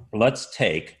 let's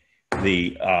take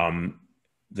the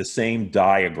same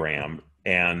diagram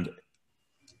and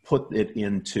put it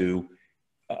into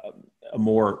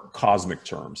more cosmic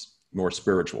terms, more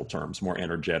spiritual terms, more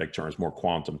energetic terms, more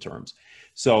quantum terms.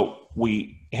 So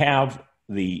we have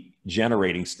the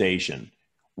generating station,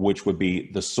 which would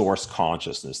be the source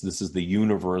consciousness. This is the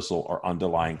universal or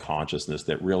underlying consciousness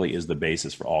that really is the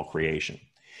basis for all creation.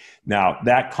 Now,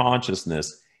 that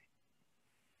consciousness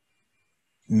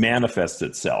manifests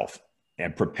itself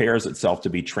and prepares itself to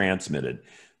be transmitted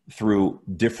through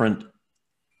different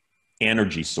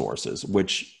energy sources,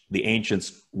 which the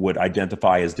ancients would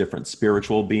identify as different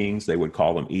spiritual beings. They would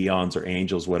call them eons or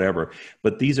angels, whatever.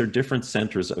 But these are different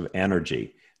centers of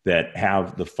energy that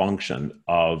have the function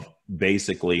of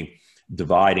basically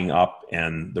dividing up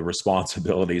and the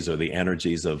responsibilities or the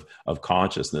energies of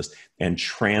consciousness and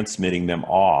transmitting them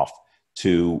off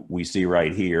to, we see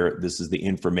right here, this is the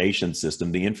information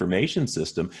system. The information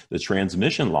system, the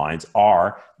transmission lines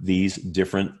are these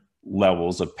different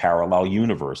levels of parallel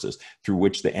universes through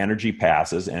which the energy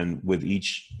passes, and with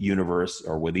each universe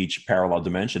or with each parallel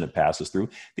dimension it passes through,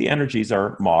 the energies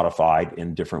are modified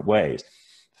in different ways.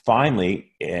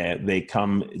 Finally, they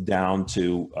come down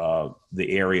to the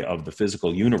area of the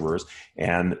physical universe,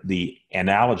 and the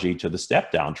analogy to the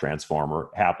step-down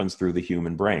transformer happens through the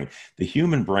human brain. The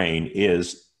human brain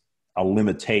is a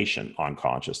limitation on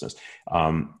consciousness.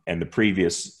 And the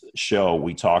previous show,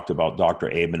 we talked about Dr.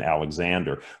 Eben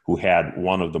Alexander, who had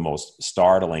one of the most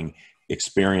startling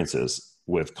experiences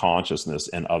with consciousness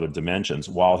and other dimensions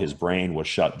while his brain was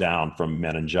shut down from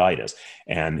meningitis.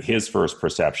 And his first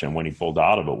perception when he pulled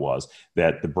out of it was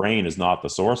that the brain is not the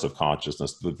source of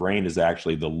consciousness. The brain is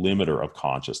actually the limiter of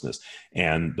consciousness.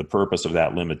 And the purpose of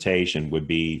that limitation would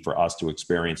be for us to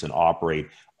experience and operate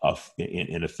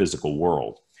in a physical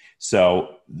world.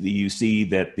 So you see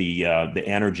that the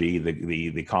energy,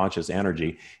 the conscious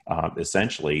energy,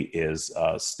 essentially is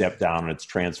stepped down and it's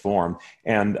transformed,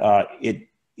 and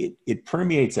it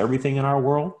permeates everything in our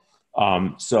world.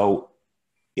 So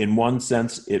in one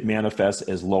sense, it manifests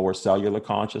as lower cellular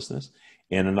consciousness.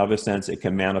 In another sense, it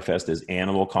can manifest as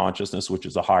animal consciousness, which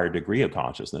is a higher degree of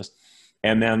consciousness.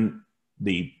 And then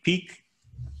the peak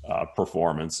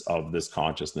performance of this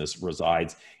consciousness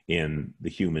resides in the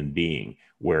human being,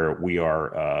 where we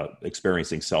are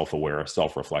experiencing self-aware,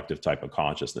 self-reflective type of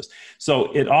consciousness.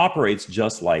 So it operates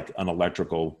just like an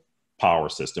electrical power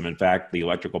system. In fact, the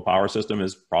electrical power system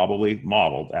is probably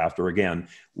modeled after, again,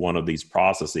 one of these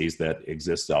processes that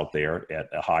exists out there at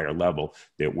a higher level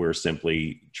that we're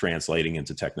simply translating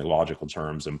into technological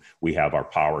terms, and we have our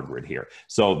power grid here.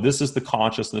 So this is the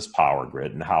consciousness power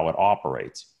grid and how it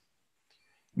operates.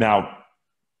 Now,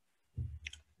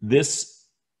 this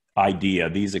idea,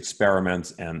 these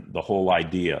experiments, and the whole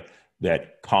idea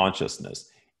that consciousness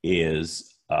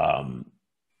is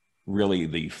really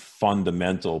the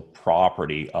fundamental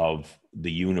property of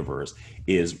the universe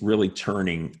is really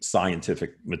turning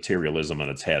scientific materialism on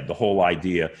its head. The whole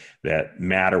idea that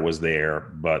matter was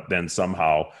there, but then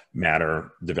somehow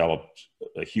matter developed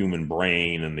a human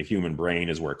brain, and the human brain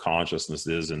is where consciousness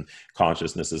is, and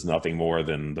consciousness is nothing more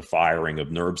than the firing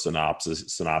of nerve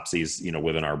synapses,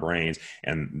 within our brains,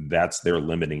 and that's their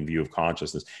limiting view of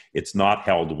consciousness. It's not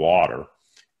held water,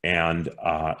 and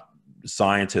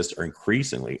scientists are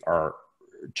increasingly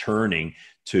turning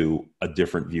to a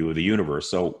different view of the universe.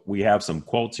 So we have some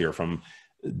quotes here from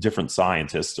different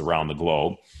scientists around the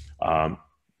globe.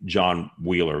 John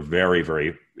Wheeler, very,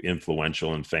 very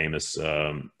influential and famous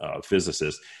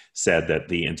physicist, said that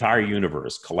the entire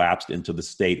universe collapsed into the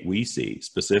state we see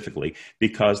specifically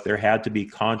because there had to be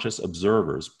conscious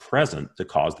observers present to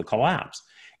cause the collapse.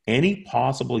 Any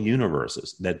possible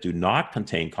universes that do not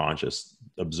contain conscious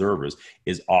observers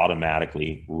is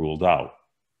automatically ruled out.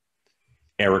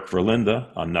 Eric Verlinde,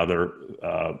 another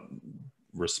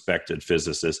respected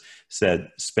physicist, said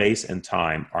space and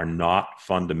time are not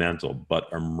fundamental but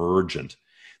emergent.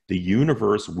 The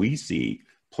universe we see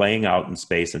playing out in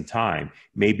space and time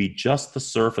may be just the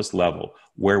surface level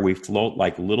where we float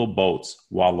like little boats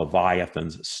while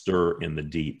leviathans stir in the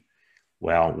deep.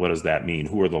 Well, what does that mean?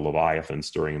 Who are the leviathans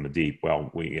stirring in the deep?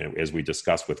 Well, as we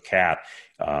discussed with Kat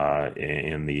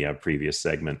in the previous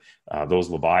segment, those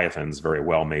leviathans very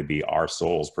well may be our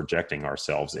souls projecting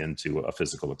ourselves into a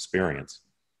physical experience.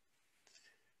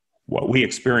 What we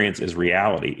experience as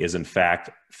reality is in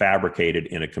fact fabricated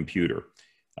in a computer.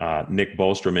 Nick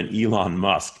Bostrom and Elon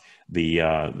Musk,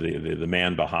 the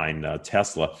man behind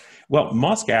Tesla. Well,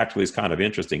 Musk actually is kind of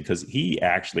interesting because he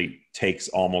actually takes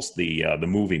almost the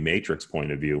movie Matrix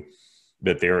point of view,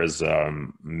 that there is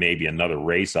maybe another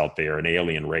race out there, an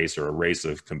alien race or a race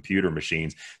of computer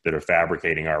machines that are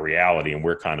fabricating our reality, and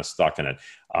we're kind of stuck in it.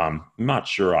 I'm not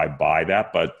sure I buy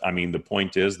that, but I mean, the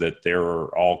point is that there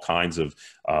are all kinds of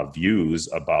views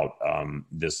about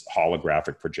this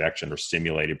holographic projection or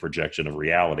simulated projection of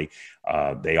reality.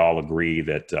 They all agree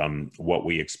that what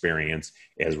we experience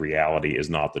as reality is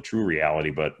not the true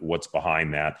reality, but what's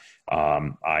behind that.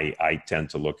 I tend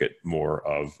to look at more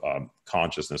of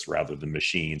consciousness rather than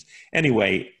machines.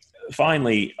 Anyway,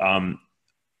 finally,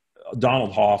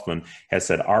 Donald Hoffman has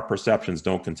said our perceptions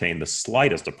don't contain the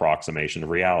slightest approximation of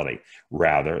reality.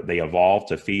 Rather, they evolve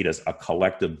to feed us a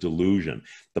collective delusion.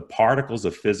 The particles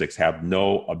of physics have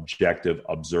no objective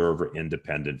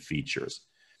observer-independent features.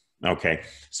 Okay,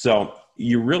 so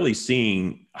you're really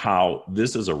seeing how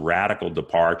this is a radical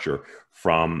departure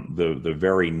from the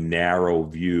very narrow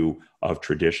view of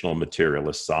traditional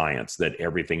materialist science, that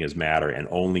everything is matter and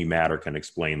only matter can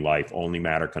explain life, only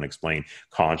matter can explain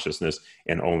consciousness,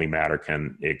 and only matter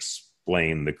can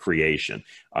explain the creation.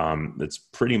 It's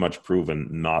pretty much proven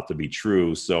not to be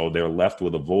true. So they're left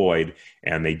with a void,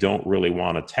 and they don't really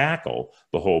want to tackle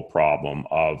the whole problem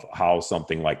of how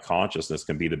something like consciousness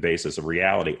can be the basis of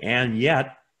reality. And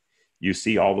yet, you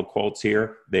see all the quotes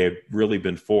here, they've really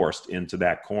been forced into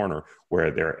that corner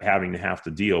where they're having to have to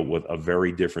deal with a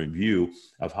very different view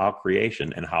of how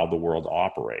creation and how the world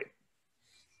operate.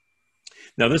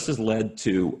 Now, this has led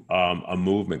to a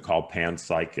movement called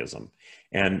panpsychism.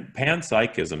 And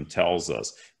panpsychism tells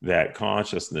us that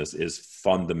consciousness is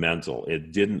fundamental.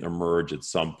 It didn't emerge at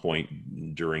some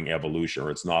point during evolution, or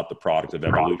it's not the product of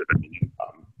evolution.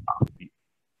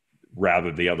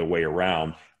 Rather, the other way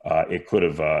around. It could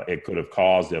have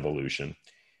caused evolution,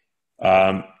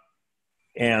 and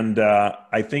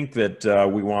I think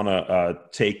that we want to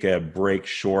take a break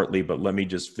shortly. But let me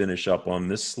just finish up on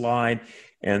this slide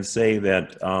and say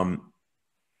that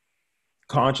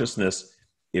consciousness,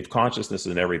 if consciousness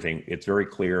is in everything, it's very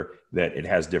clear that it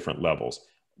has different levels.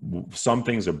 Some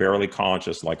things are barely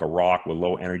conscious, like a rock with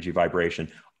low energy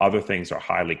vibration. Other things are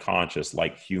highly conscious,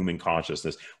 like human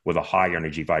consciousness with a high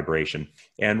energy vibration.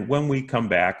 And when we come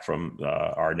back from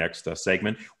our next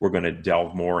segment, we're going to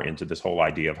delve more into this whole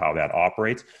idea of how that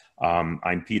operates.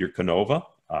 I'm Peter Canova.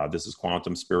 This is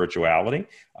Quantum Spirituality.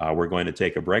 We're going to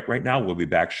take a break right now. We'll be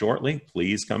back shortly.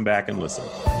 Please come back and listen.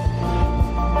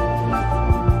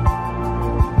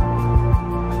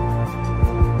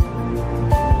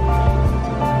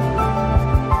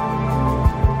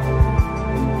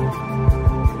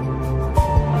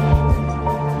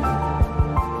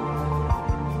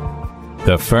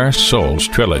 The First Souls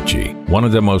Trilogy, one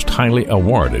of the most highly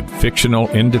awarded fictional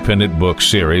independent book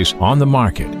series on the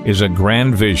market, is a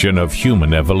grand vision of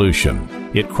human evolution.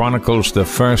 It chronicles the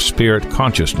first spirit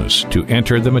consciousness to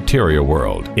enter the material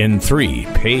world in 3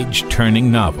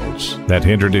 page-turning novels that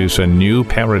introduce a new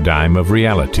paradigm of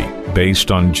reality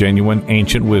based on genuine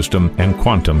ancient wisdom and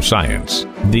quantum science.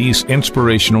 These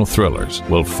inspirational thrillers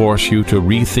will force you to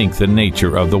rethink the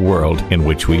nature of the world in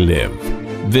which we live.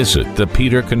 Visit the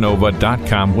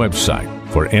petercanova.com website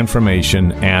for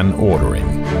information and ordering.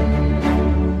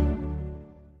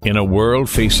 In a world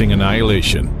facing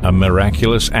annihilation, a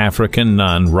miraculous African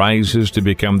nun rises to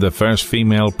become the first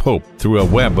female pope through a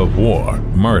web of war,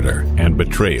 murder, and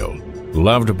betrayal.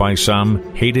 Loved by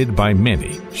some, hated by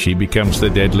many, she becomes the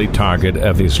deadly target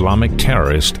of Islamic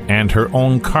terrorists and her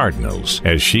own cardinals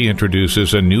as she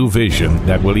introduces a new vision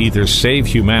that will either save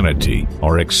humanity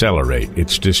or accelerate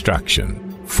its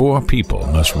destruction. 4 people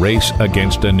must race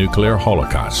against a nuclear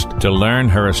holocaust to learn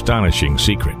her astonishing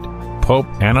secret. Pope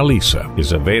Annalisa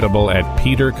is available at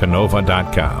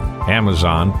petercanova.com,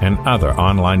 Amazon, and other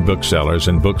online booksellers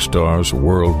and bookstores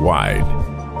worldwide.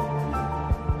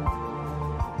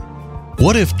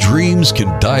 What if dreams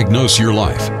can diagnose your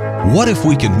life? What if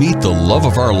we can meet the love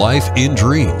of our life in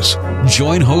dreams?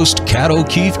 Join host Kat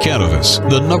O'Keefe Canova,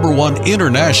 the #1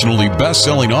 internationally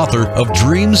best-selling author of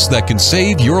Dreams That Can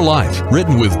Save Your Life,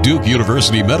 written with Duke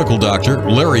University medical doctor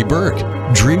Larry Berg.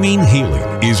 Dreaming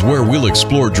Healing is where we'll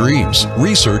explore dreams,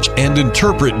 research, and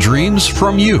interpret dreams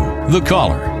from you, the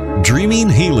caller. Dreaming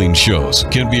Healing shows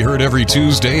can be heard every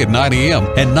Tuesday at 9 a.m.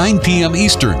 and 9 p.m.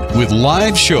 Eastern, with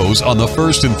live shows on the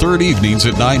first and third evenings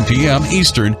at 9 p.m.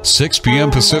 Eastern, 6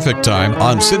 p.m. Pacific Time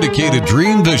on syndicated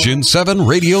Dream Vision 7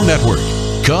 Radio Network.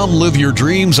 Come live your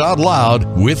dreams out loud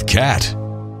with Kat.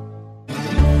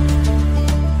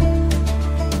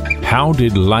 How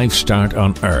did life start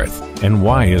on Earth, and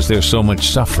why is there so much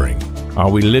suffering? Are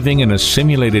we living in a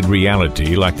simulated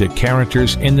reality like the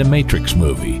characters in the Matrix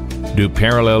movie? Do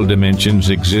parallel dimensions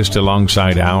exist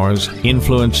alongside ours,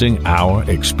 influencing our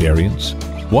experience?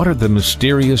 What are the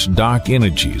mysterious dark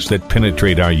energies that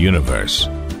penetrate our universe?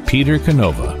 Peter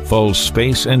Canova folds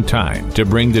space and time to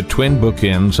bring the twin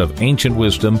bookends of ancient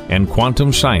wisdom and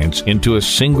quantum science into a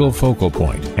single focal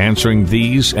point, answering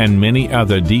these and many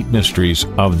other deep mysteries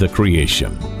of the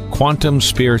creation. Quantum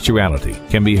Spirituality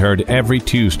can be heard every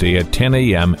Tuesday at 10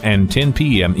 a.m. and 10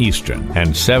 p.m. Eastern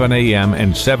and 7 a.m.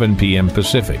 and 7 p.m.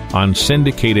 Pacific on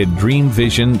syndicated Dream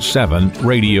Vision 7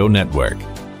 Radio Network.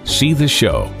 See the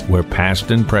show where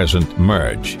past and present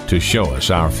merge to show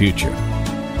us our future.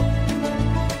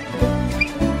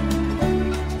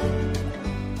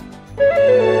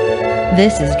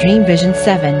 This is Dream Vision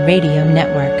 7 Radio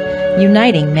Network,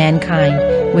 uniting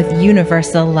mankind with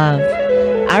universal love.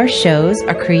 Our shows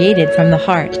are created from the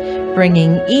heart,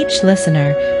 bringing each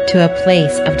listener to a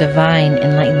place of divine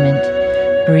enlightenment.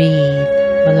 Breathe,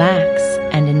 relax,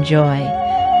 and enjoy.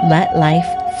 Let life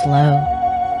flow.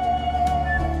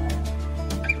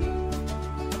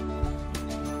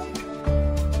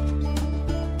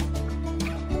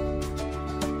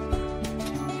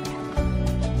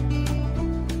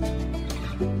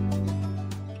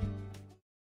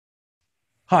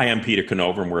 Hi, I'm Peter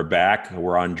Canova, and we're back.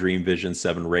 We're on Dream Vision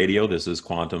 7 Radio. This is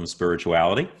Quantum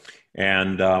Spirituality,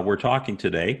 and we're talking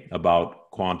today about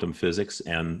quantum physics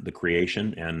and the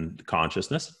creation and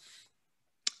consciousness,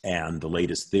 and the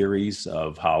latest theories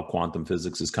of how quantum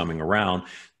physics is coming around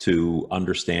to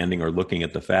understanding or looking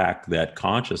at the fact that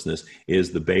consciousness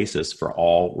is the basis for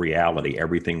all reality,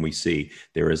 everything we see.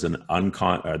 There is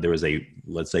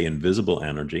let's say, invisible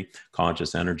energy,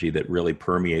 conscious energy that really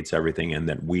permeates everything, and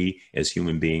that we as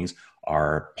human beings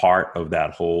are part of that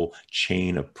whole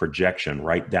chain of projection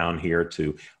right down here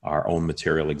to our own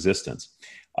material existence.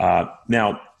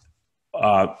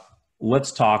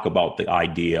 Let's talk about the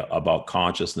idea about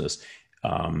consciousness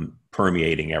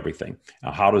permeating everything.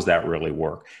 Now, how does that really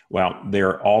work? Well,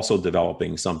 they're also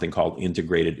developing something called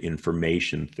integrated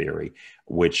information theory,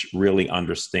 which really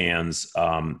understands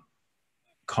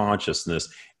consciousness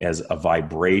as a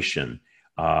vibration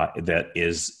that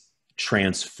is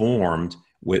transformed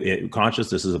with it.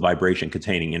 Consciousness is a vibration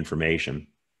containing information.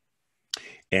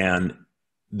 And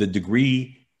the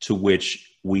degree to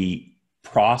which we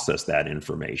process that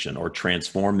information or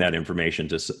transform that information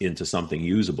into something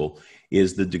usable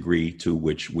is the degree to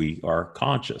which we are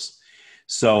conscious.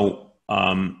 So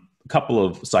a couple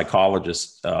of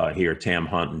psychologists here, Tam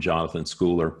Hunt and Jonathan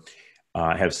Schooler,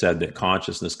 have said that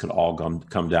consciousness can all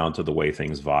come down to the way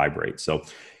things vibrate. So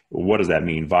what does that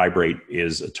mean? Vibrate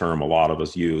is a term a lot of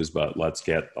us use, but let's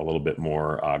get a little bit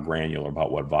more granular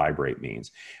about what vibrate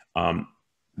means.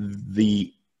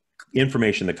 The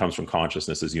information that comes from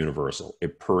consciousness is universal.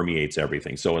 It permeates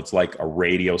everything. So it's like a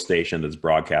radio station that's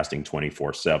broadcasting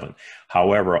 24/7.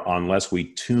 However, unless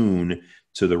we tune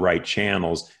to the right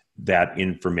channels, that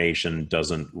information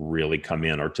doesn't really come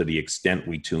in, or to the extent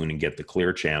we tune and get the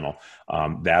clear channel,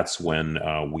 that's when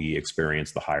we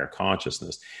experience the higher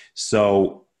consciousness.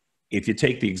 So if you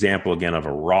take the example again of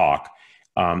a rock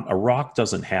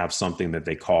doesn't have something that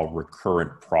they call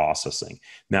recurrent processing.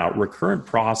 Now, recurrent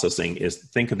processing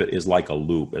think of it as like a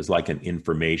loop, as like an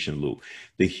information loop.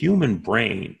 The human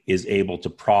brain is able to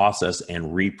process and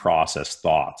reprocess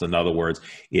thoughts. In other words,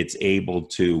 it's able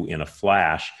to, in a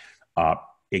flash,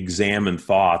 examine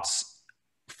thoughts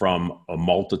from a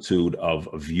multitude of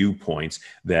viewpoints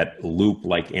that loop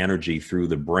like energy through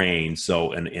the brain.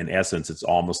 So in essence, it's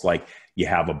almost like you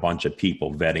have a bunch of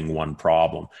people vetting one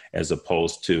problem, as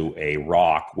opposed to a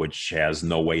rock, which has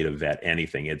no way to vet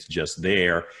anything. It's just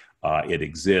there. It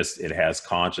exists. It has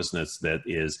consciousness that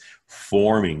is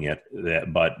forming it,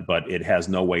 but it has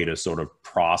no way to sort of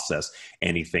process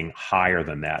anything higher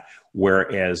than that.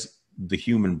 Whereas the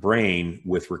human brain,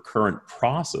 with recurrent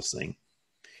processing,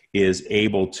 is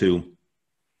able to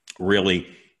really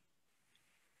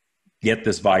get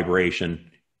this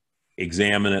vibration,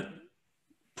 examine it,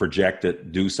 project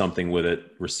it, do something with it,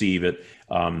 receive it.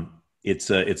 It's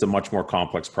a much more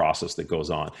complex process that goes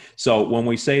on. So when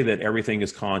we say that everything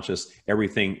is conscious,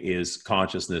 everything is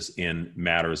consciousness in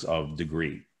matters of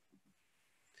degree.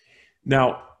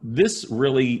 Now, this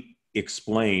really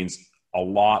explains a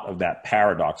lot of that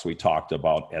paradox we talked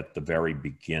about at the very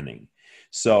beginning.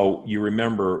 So you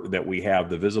remember that we have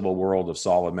the visible world of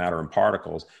solid matter and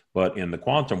particles, but in the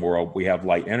quantum world, we have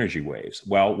light energy waves.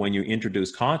 Well, when you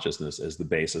introduce consciousness as the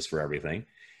basis for everything,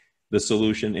 the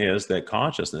solution is that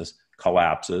consciousness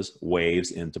collapses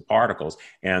waves into particles.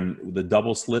 And the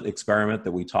double slit experiment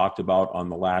that we talked about on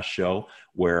the last show,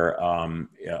 where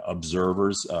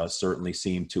observers certainly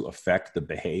seem to affect the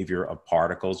behavior of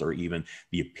particles, or even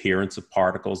the appearance of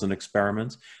particles in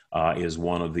experiments, is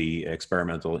one of the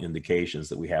experimental indications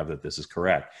that we have that this is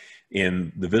correct.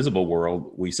 In the visible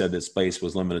world, we said that space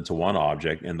was limited to one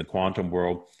object. In the quantum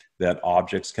world, that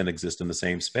objects can exist in the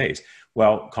same space.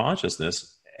 Well,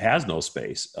 consciousness has no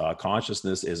space.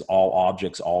 Consciousness is all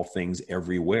objects, all things,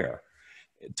 everywhere.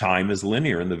 Time is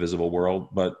linear in the visible world,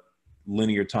 but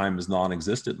linear time is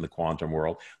non-existent in the quantum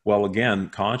world. Well, again,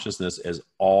 consciousness is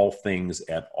all things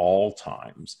at all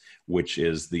times, which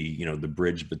is the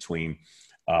bridge between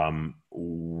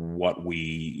what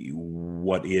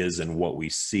is and what we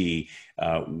see.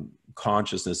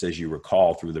 Consciousness, as you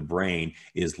recall, through the brain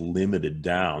is limited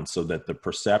down so that the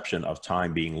perception of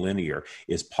time being linear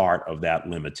is part of that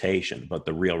limitation. But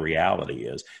the real reality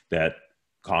is that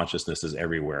consciousness is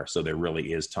everywhere. So there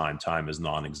really is time. Time is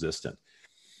non-existent.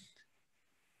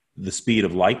 The speed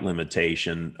of light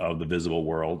limitation of the visible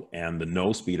world and the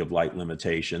no speed of light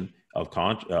limitation of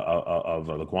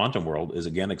the quantum world is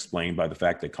again explained by the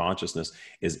fact that consciousness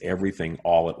is everything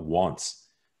all at once.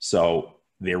 So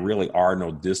there really are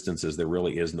no distances. There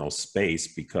really is no space,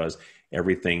 because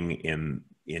everything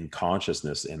in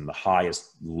consciousness, in the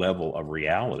highest level of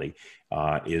reality,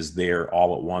 is there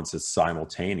all at once. It's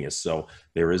simultaneous. So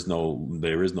there is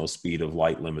no speed of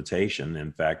light limitation.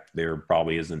 In fact, there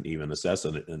probably isn't even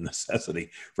a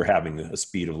necessity for having a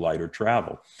speed of light or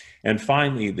travel. And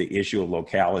finally, the issue of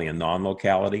locality and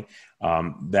non-locality.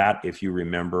 That, if you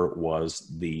remember, was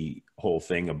the whole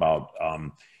thing about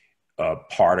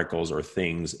particles or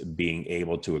things being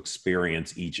able to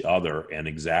experience each other in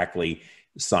exactly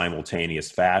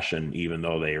simultaneous fashion, even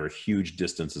though they are huge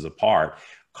distances apart.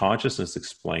 Consciousness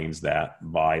explains that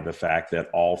by the fact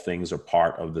that all things are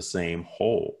part of the same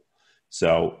whole.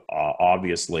 So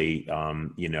obviously,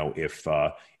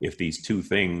 if these two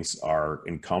things are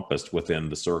encompassed within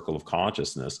the circle of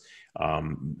consciousness,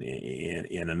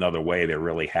 in another way, they're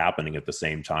really happening at the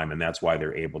same time. And that's why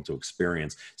they're able to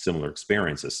experience similar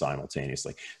experiences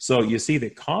simultaneously. So you see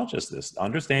that consciousness,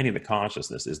 understanding that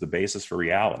consciousness is the basis for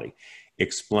reality,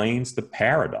 explains the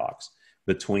paradox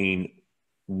between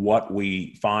what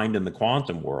we find in the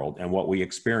quantum world and what we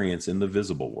experience in the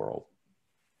visible world.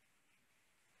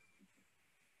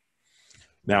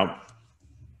 Now,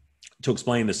 to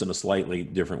explain this in a slightly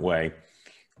different way,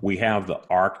 we have the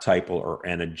archetypal or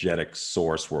energetic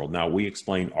source world. Now, we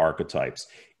explained archetypes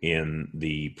in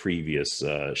the previous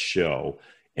show,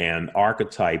 and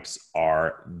archetypes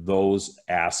are those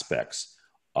aspects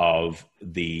of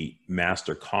the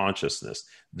master consciousness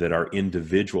that are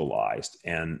individualized,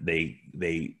 and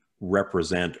they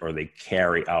represent or they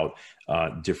carry out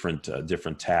different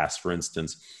tasks. For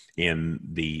instance, in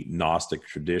the Gnostic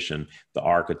tradition, the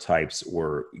archetypes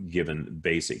were given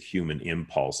basic human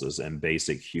impulses and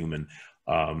basic human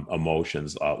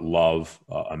emotions, love,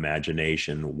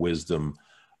 imagination, wisdom,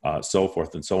 so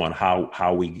forth and so on.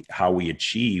 How we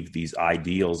achieve these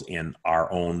ideals in our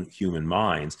own human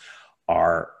minds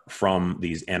are from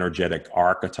these energetic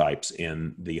archetypes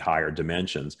in the higher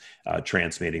dimensions,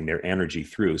 transmitting their energy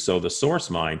through. So the source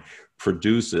mind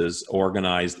produces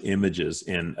organized images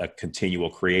in a continual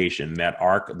creation.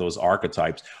 Those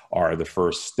archetypes are the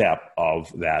first step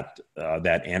of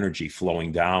that energy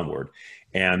flowing downward.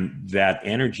 And that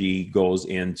energy goes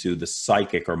into the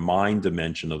psychic or mind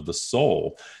dimension of the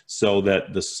soul, so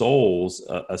that the souls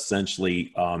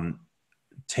essentially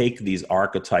take these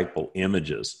archetypal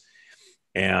images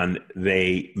and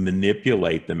they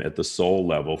manipulate them at the soul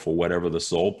level for whatever the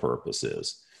soul purpose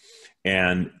is.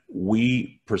 And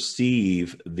we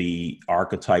perceive the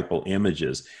archetypal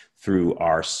images through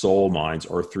our soul minds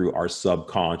or through our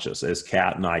subconscious. As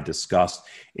Kat and I discussed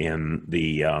in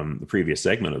the previous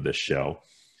segment of this show,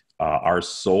 our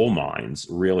soul minds,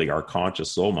 really our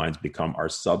conscious soul minds, become our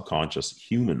subconscious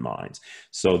human minds,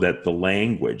 so that the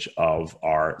language of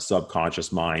our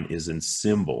subconscious mind is in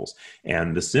symbols.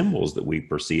 And the symbols that we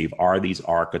perceive are these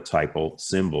archetypal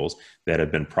symbols that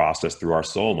have been processed through our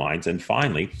soul minds. And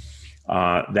finally,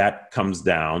 that comes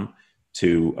down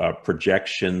to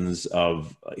projections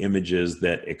of images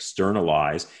that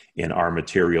externalize in our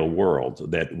material world,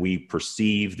 that we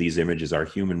perceive these images. Our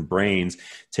human brains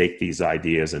take these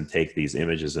ideas and take these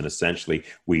images, and essentially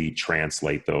we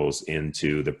translate those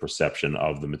into the perception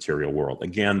of the material world.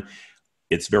 Again,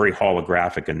 it's very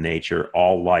holographic in nature.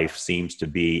 All life seems to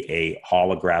be a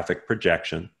holographic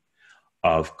projection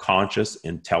of conscious,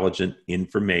 intelligent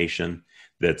information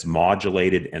that's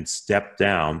modulated and stepped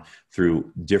down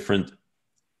through different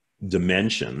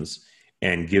dimensions,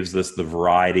 and gives us the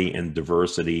variety and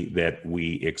diversity that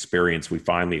we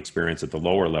finally experience at the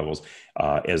lower levels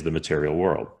as the material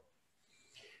world.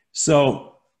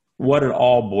 So what it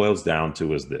all boils down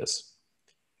to is this: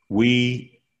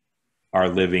 we are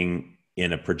living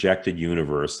in a projected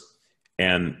universe,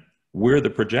 and we're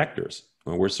the projectors.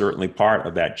 And we're certainly part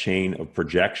of that chain of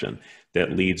projection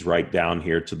that leads right down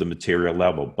here to the material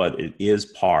level, but it is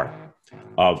part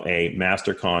of a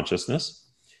master consciousness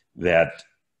that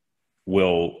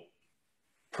will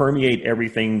permeate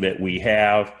everything that we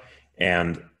have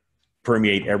and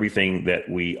permeate everything that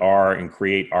we are and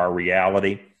create our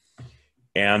reality.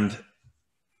 And,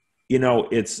 you know,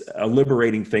 it's a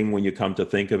liberating thing when you come to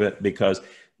think of it, because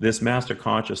this master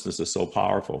consciousness is so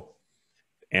powerful,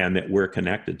 and that we're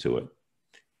connected to it,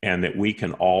 and that we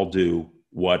can all do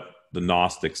what the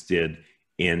Gnostics did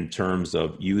in terms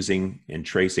of using and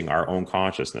tracing our own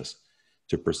consciousness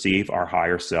to perceive our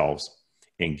higher selves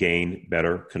and gain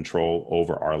better control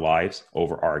over our lives,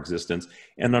 over our existence,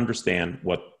 and understand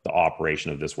what the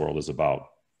operation of this world is about.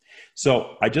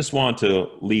 So I just want to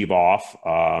leave off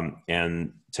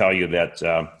and tell you that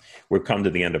we've come to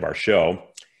the end of our show.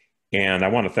 And I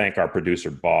want to thank our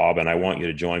producer, Bob, and I want you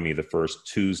to join me the first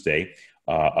Tuesday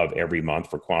of every month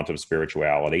for Quantum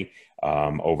Spirituality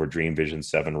over Dream Vision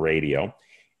 7 Radio.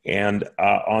 And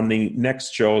on the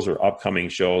next shows or upcoming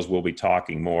shows, we'll be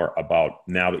talking more about,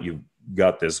 now that you've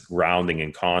got this grounding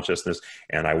in consciousness,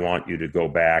 and I want you to go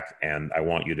back and I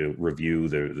want you to review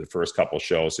the first couple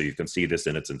shows so you can see this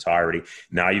in its entirety.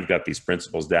 Now you've got these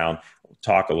principles down. We'll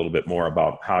talk a little bit more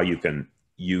about how you can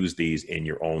use these in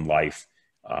your own life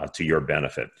to your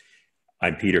benefit.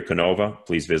 I'm Peter Canova.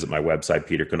 Please visit my website,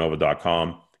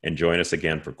 petercanova.com, and join us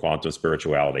again for Quantum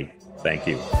Spirituality. Thank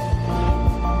you.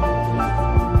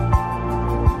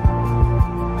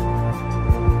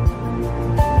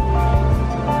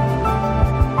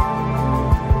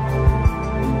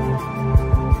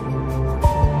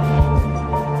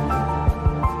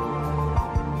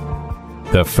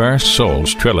 The First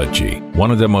Souls Trilogy,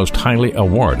 one of the most highly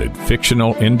awarded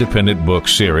fictional independent book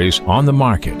series on the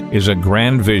market, is a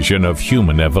grand vision of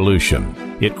human evolution.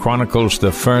 It chronicles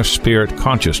the first spirit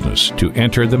consciousness to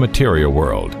enter the material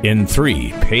world in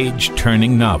 3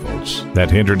 page-turning novels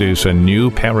that introduce a new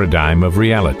paradigm of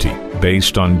reality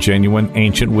based on genuine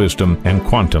ancient wisdom and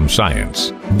quantum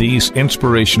science. These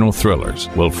inspirational thrillers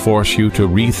will force you to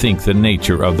rethink the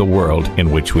nature of the world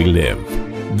in which we live.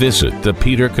 Visit the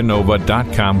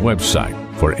petercanova.com website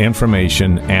for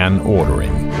information and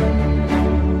ordering.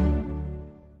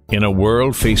 In a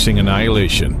world facing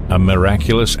annihilation, a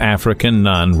miraculous African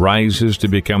nun rises to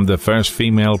become the first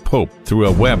female pope through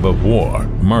a web of war,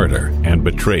 murder, and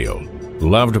betrayal.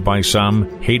 Loved by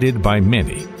some, hated by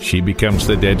many, she becomes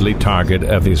the deadly target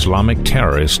of Islamic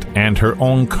terrorists and her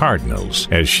own cardinals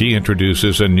as she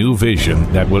introduces a new vision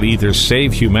that will either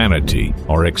save humanity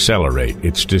or accelerate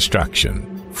its destruction.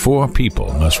 4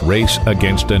 people must race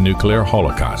against a nuclear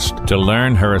holocaust to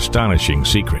learn her astonishing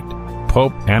secret.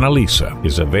 Pope Annalisa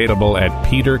is available at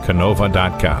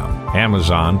petercanova.com,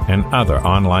 Amazon, and other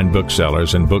online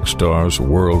booksellers and bookstores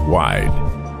worldwide.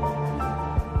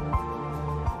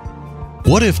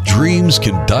 What if dreams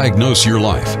can diagnose your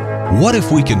life? What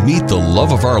if we can meet the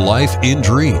love of our life in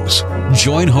dreams?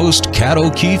 Join host Kat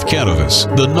O'Keefe Canavas,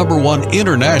 the #1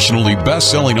 internationally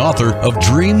best-selling author of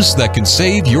Dreams That Can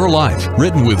Save Your Life,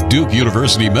 written with Duke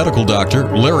University medical doctor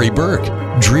Larry Burke.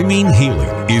 Dreaming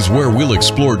Healing is where we'll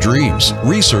explore dreams,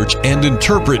 research, and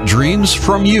interpret dreams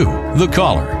from you, the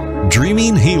caller.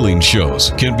 Dreaming Healing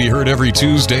Shows can be heard every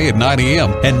Tuesday at 9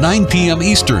 a.m. and 9 p.m.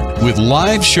 Eastern, with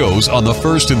live shows on the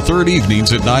first and third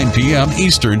evenings at 9 p.m.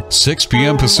 Eastern, 6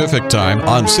 p.m. Pacific Time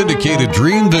on syndicated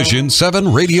Dream Vision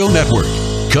 7 Radio Network.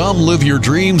 Come live your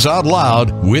dreams out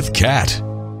loud with Kat.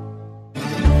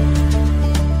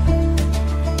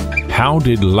 How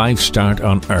did life start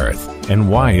on Earth, and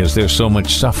why is there so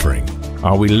much suffering?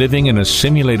 Are we living in a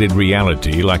simulated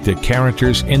reality like the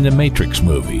characters in the Matrix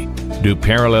movie? Do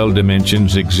parallel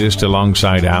dimensions exist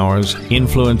alongside ours,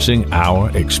 influencing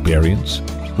our experience?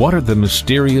 What are the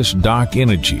mysterious dark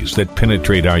energies that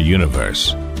penetrate our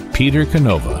universe? Peter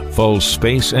Canova folds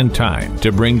space and time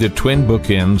to bring the twin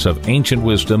bookends of ancient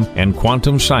wisdom and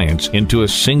quantum science into a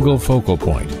single focal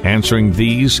point, answering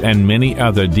these and many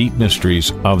other deep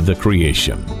mysteries of the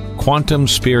creation. Quantum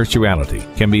Spirituality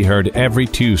can be heard every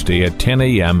Tuesday at 10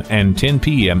 a.m. and 10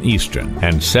 p.m. Eastern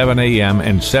and 7 a.m.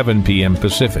 and 7 p.m.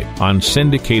 Pacific on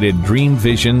syndicated Dream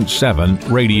Vision 7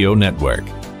 Radio Network.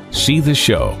 See the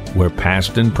show where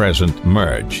past and present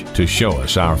merge to show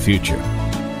us our future.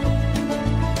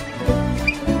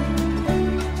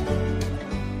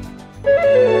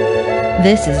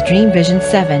 This is Dream Vision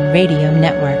 7 Radio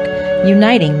Network,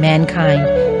 uniting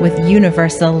mankind with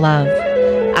universal love.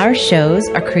 Our shows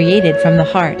are created from the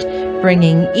heart,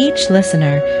 bringing each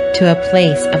listener to a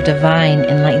place of divine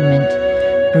enlightenment.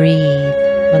 Breathe,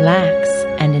 relax,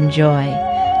 and enjoy.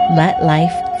 Let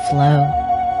life flow.